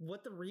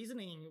the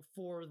reasoning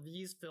for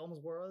these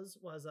films was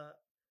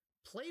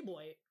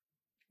Playboy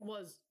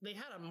was they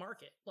had a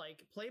market.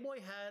 Like Playboy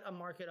had a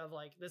market of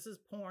like, this is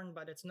porn,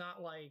 but it's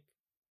not like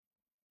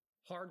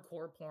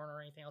hardcore porn or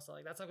anything else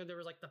like that. That's like there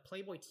was like the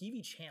Playboy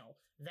TV channel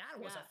that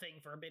was a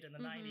thing for a bit in the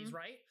 90s,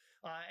 right?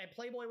 And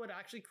Playboy would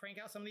actually crank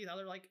out some of these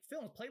other like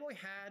films. Playboy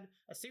had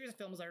a series of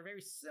films that are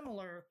very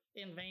similar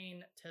in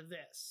vein to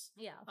this.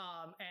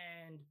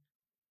 And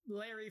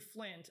Larry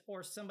Flint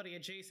or somebody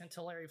adjacent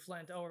to Larry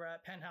Flint over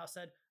at Penthouse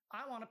said,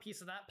 I want a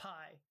piece of that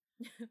pie.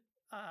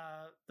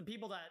 The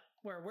people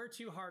where we're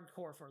too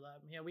hardcore for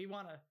them. We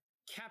want to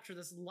capture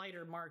this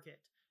lighter market.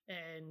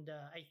 And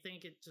I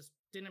think it just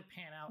didn't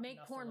pan out.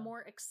 Make porn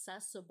more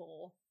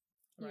accessible,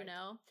 you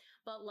know?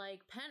 But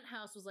like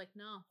Penthouse was like,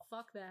 no,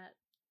 fuck that.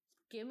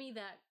 Give me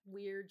that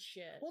weird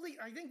shit. Well,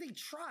 I think they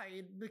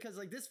tried because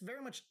like this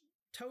very much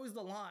toes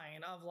the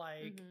line of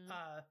like,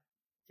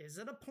 is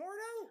it a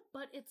porno?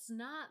 But it's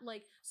not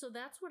like, so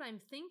that's what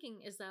I'm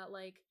thinking is that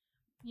like,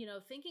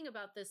 thinking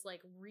about this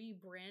like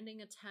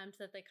rebranding attempt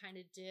that they kind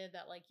of did,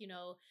 that like,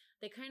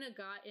 they kind of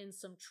got in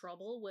some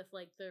trouble with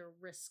like the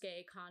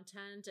risque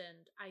content.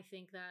 And I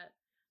think that,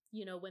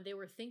 when they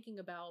were thinking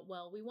about,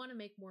 well, we want to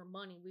make more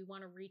money, we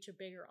want to reach a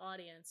bigger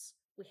audience,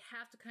 we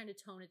have to kind of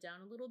tone it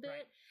down a little bit.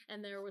 Right.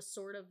 And there was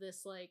sort of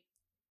this like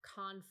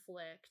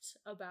conflict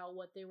about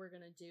what they were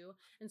going to do.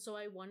 And so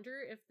I wonder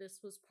if this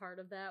was part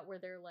of that, where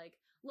they're like,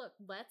 look,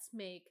 let's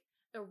make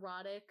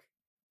erotic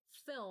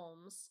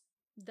films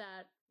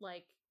that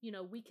like you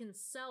know, we can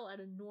sell at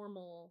a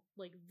normal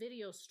like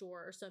video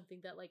store or something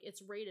that like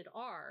it's rated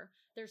R.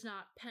 There's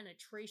not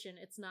penetration.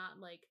 It's not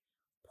like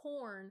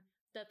porn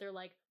that they're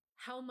like,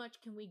 how much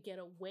can we get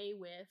away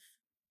with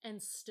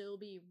and still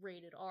be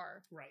rated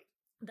R? Right.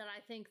 That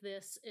I think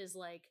this is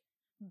like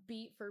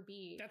beat for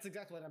beat. That's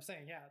exactly what I'm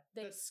saying. Yeah.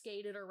 They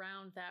skated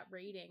around that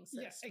rating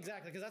system. Yeah,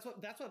 exactly. Because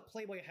that's what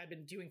Playboy had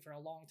been doing for a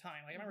long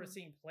time. Like I remember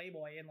seeing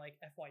Playboy in like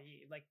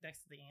FYE, like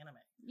next to the anime.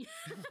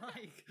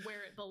 Like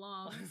where it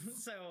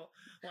belongs. So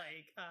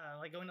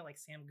like going to like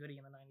Sam Goody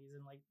in the 90s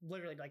and like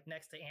literally like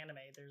next to anime,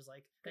 there's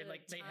like they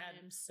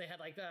had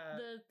like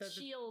the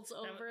shields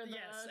over the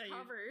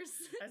covers.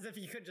 As if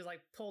you could just like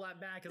pull that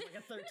back as like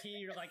a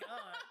 13, you're like,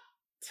 oh,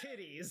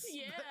 titties.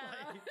 Yeah.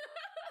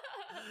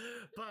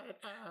 But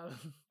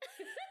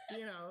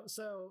you know,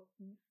 so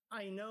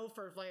I know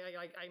for like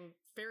I'm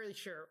fairly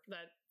sure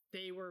that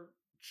they were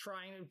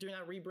doing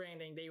that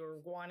rebranding. They were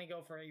wanting to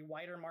go for a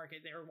wider market.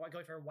 They were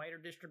going for a wider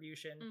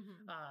distribution.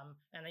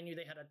 And they knew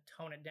they had to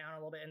tone it down a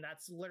little bit. And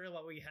that's literally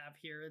what we have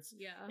here.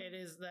 It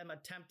is them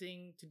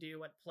attempting to do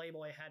what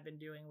Playboy had been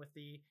doing with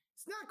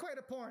it's not quite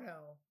a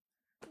porno,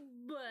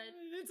 but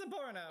it's a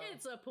porno.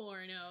 It's a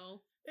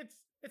porno. It's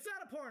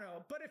not a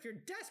porno, but if you're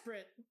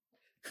desperate,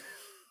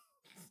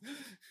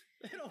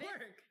 it'll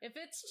work. If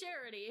it's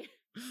charity,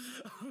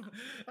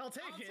 I'll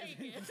take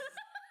it.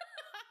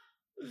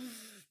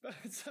 But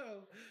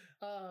so,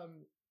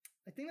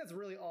 I think that's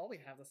really all we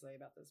have to say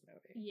about this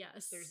movie.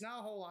 Yes, there's not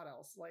a whole lot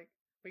else. Like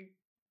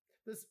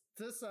this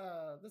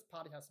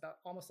podcast is about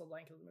almost the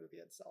length of the movie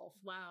itself.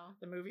 Wow,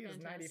 the movie is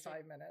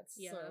 95 minutes.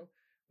 Yeah. So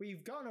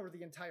we've gone over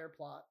the entire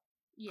plot.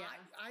 Yeah,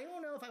 I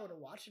don't know if I would have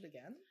watched it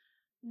again.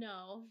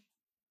 No,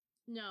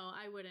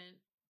 I wouldn't.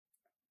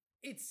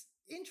 It's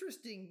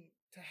interesting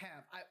to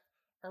have.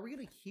 Are we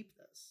going to keep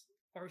this,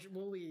 or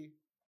will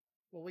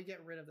we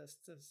get rid of this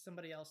to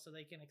somebody else so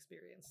they can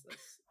experience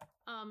this?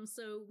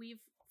 So we've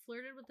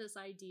flirted with this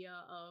idea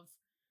of,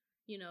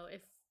 you know,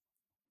 if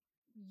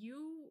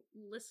you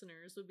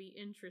listeners would be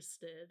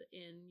interested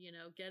in, you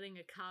know, getting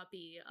a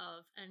copy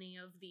of any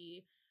of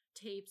the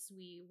tapes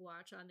we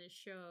watch on this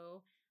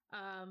show,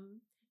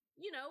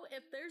 you know,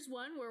 if there's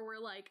one where we're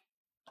like,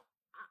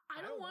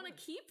 I don't want to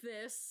keep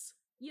this,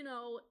 you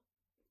know,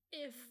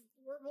 if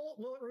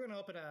we're going to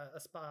open a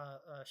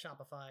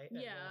Shopify.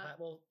 And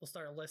we'll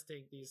start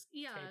listing these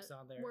tapes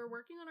on there. We're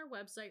working on our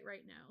website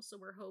right now, so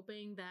we're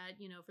hoping that,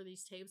 you know, for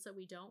these tapes that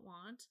we don't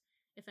want,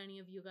 if any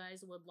of you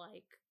guys would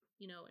like,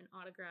 you know, an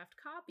autographed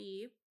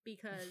copy,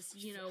 because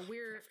you know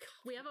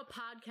we have a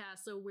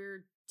podcast, so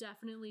we're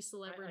definitely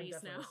celebrities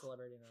I'm definitely now. A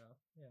celebrity now,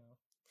 you know.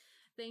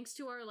 Thanks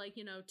to our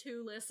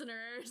 2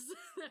 listeners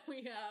that we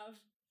have.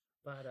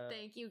 But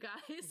thank you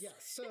guys. Yeah.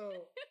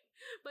 So.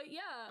 But yeah,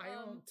 I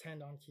don't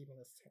intend on keeping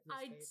this tape.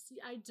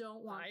 I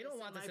don't want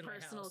this in my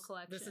personal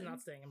collection. This is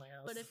not staying in my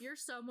house. But if you're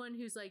someone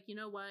who's like, you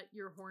know what,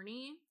 you're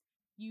horny,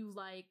 you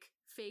like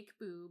fake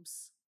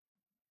boobs,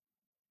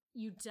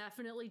 you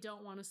definitely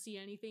don't want to see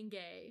anything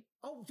gay.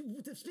 Oh,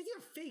 speaking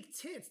of fake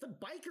tits, the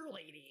biker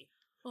lady.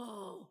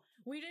 Oh,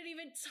 we didn't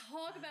even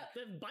talk about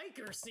the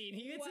biker scene.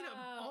 He gets in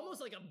almost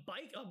like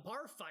a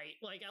bar fight,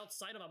 like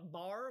outside of a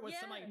bar with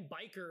some like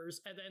bikers,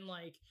 and then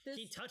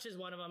he touches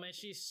one of them, and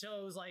she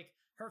shows like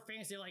her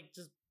fancy, like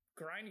just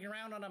grinding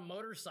around on a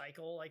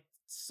motorcycle, like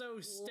so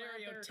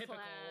stereotypical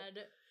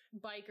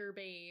biker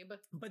babe.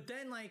 But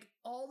then like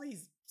all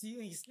these,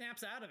 he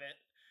snaps out of it.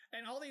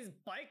 And all these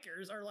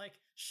bikers are like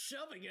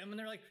shoving him, and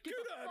they're like, "Get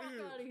out of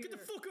here! Get the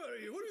fuck out of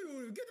here! What are you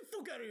doing? Get the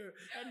fuck out of here!"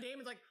 And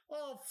Damon's like,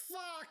 "Oh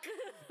fuck!"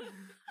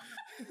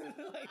 and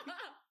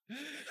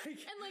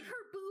like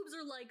her boobs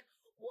are like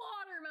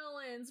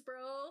watermelons,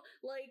 bro.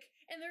 Like,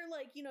 and they're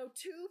like 2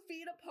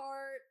 feet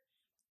apart.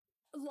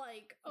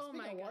 Like, oh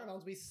my god!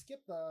 Watermelons, we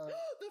skipped the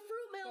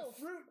fruit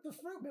milk. The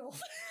fruit milk.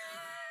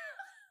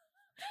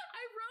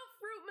 I wrote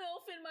fruit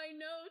milk in my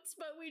notes,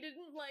 but we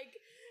didn't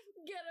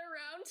get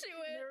around to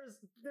it.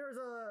 There's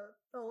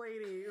a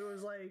lady who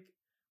was like,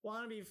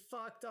 want to be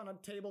fucked on a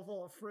table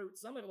full of fruit.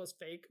 Some of it was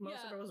fake.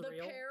 Most of it was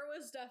real. The pear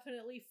was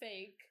definitely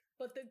fake,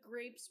 but the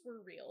grapes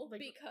were real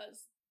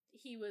because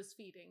he was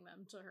feeding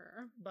them to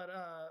her. But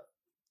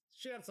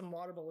she had some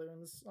water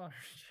balloons on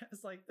her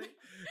chest. Like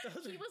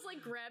he was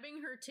like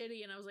grabbing her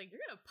titty, and I was like,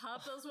 "You're gonna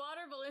pop those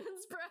water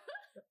balloons, bro."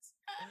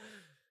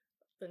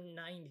 The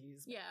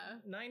 90s. Yeah.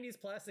 90s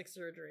plastic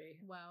surgery.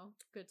 Wow.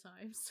 Good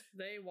times.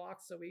 They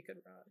walked so we could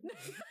run.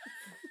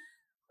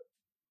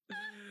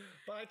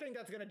 But I think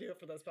that's going to do it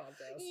for this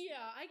podcast.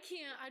 Yeah,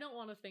 I don't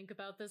want to think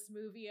about this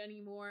movie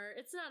anymore.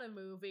 It's not a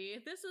movie.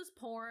 This is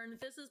porn.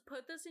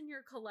 Put this in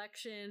your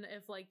collection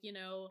if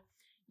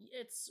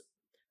it's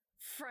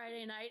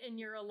Friday night and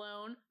you're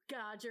alone.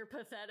 God, you're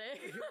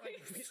pathetic.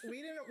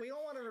 we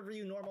don't want to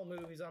review normal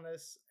movies on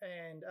this,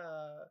 and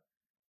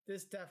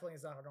this definitely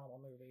is not a normal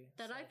movie.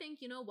 I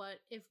think, you know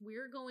what, if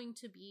we're going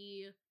to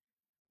be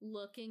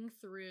looking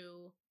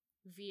through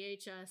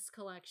VHS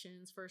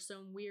collections for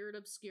some weird,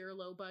 obscure,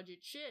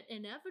 low-budget shit,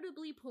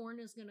 inevitably porn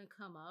is going to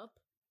come up.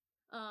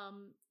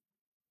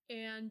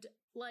 And,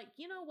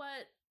 you know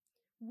what?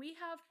 We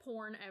have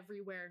porn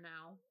everywhere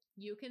now.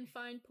 You can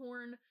find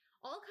porn,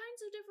 all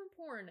kinds of different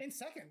porn. In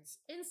seconds.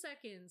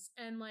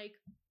 And like,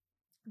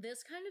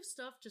 this kind of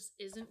stuff just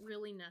isn't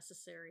really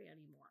necessary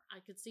anymore. I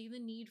could see the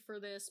need for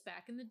this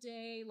back in the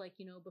day, like,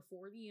 you know,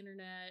 before the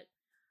internet.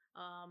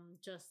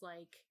 Just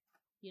like,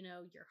 you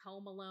know, you're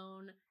home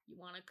alone, you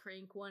want to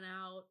crank one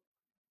out,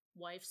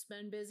 wife's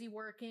been busy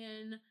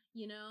working,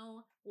 you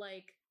know,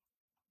 like,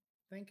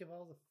 think of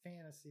all the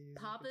fantasies.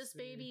 Pop this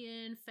baby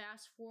in,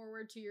 fast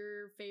forward to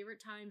your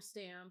favorite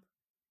timestamp,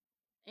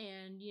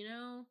 and, you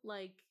know,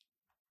 like,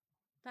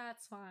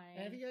 that's fine.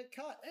 And if you get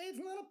caught, hey, it's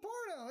not a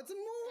porno, it's a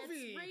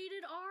movie. It's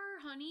rated R,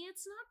 honey.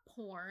 It's not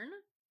porn.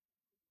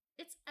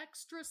 It's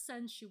extra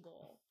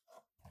sensual.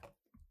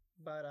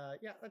 But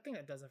yeah, I think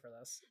that does it for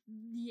this.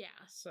 Yeah.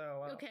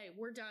 So okay,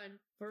 we're done.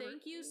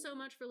 Thank you so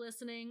much for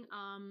listening.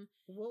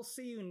 We'll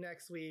see you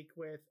next week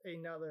with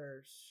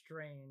another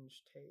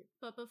strange tape.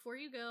 But before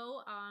you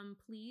go,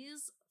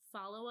 please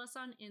follow us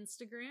on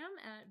Instagram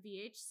at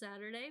VH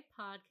Saturday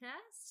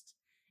Podcast.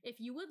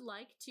 If you would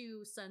like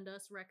to send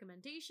us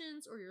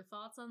recommendations or your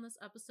thoughts on this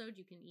episode,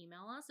 you can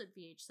email us at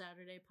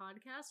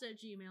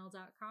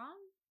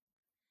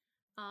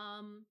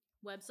vhsaturdaypodcast@gmail.com.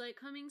 Website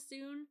coming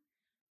soon.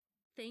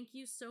 Thank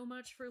you so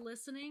much for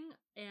listening,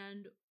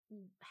 and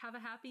have a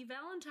happy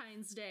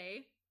Valentine's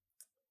Day.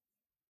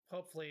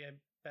 Hopefully a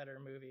better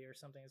movie or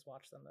something is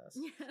watched than this.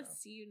 Yeah, so.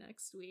 See you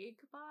next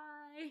week.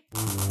 Bye.